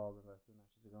gonna nap while the rest of the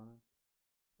matches are going on?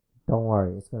 Don't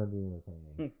worry, it's gonna be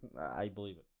entertaining. I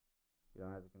believe it. You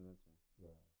don't have to convince me.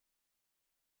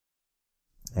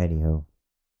 Yeah. Anywho.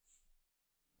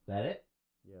 Is that it?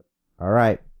 Yep.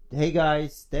 Alright. Hey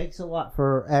guys, thanks a lot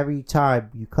for every time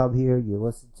you come here, you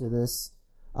listen to this.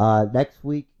 Next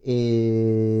week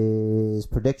is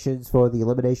predictions for the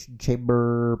Elimination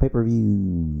Chamber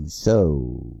pay-per-view.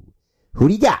 So, who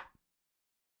do you got?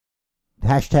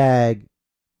 Hashtag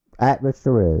at Rich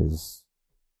The Riz.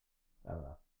 I don't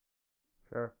know.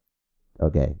 Sure.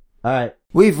 Okay. All right.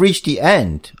 We've reached the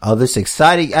end of this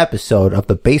exciting episode of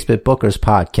the Basement Bookers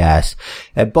podcast,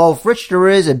 and both Rich The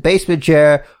Riz and Basement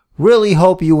Jer really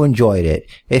hope you enjoyed it.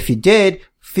 If you did,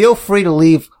 feel free to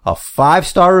leave a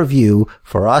 5-star review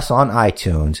for us on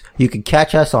iTunes. You can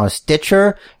catch us on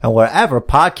Stitcher and wherever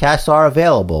podcasts are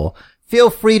available. Feel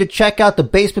free to check out the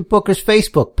Basement Bookers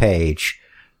Facebook page.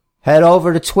 Head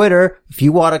over to Twitter. If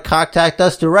you want to contact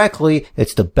us directly,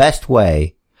 it's the best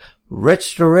way.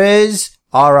 Rich The Riz,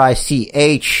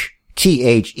 RichTheriz,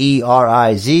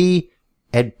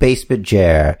 and Basement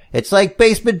Jer. It's like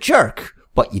Basement Jerk,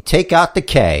 but you take out the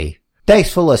K.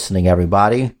 Thanks for listening,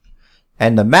 everybody.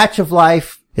 And the match of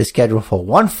life is scheduled for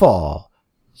one fall,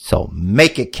 so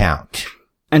make it count.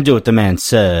 And do what the man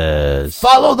says.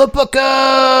 Follow the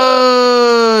Bookers!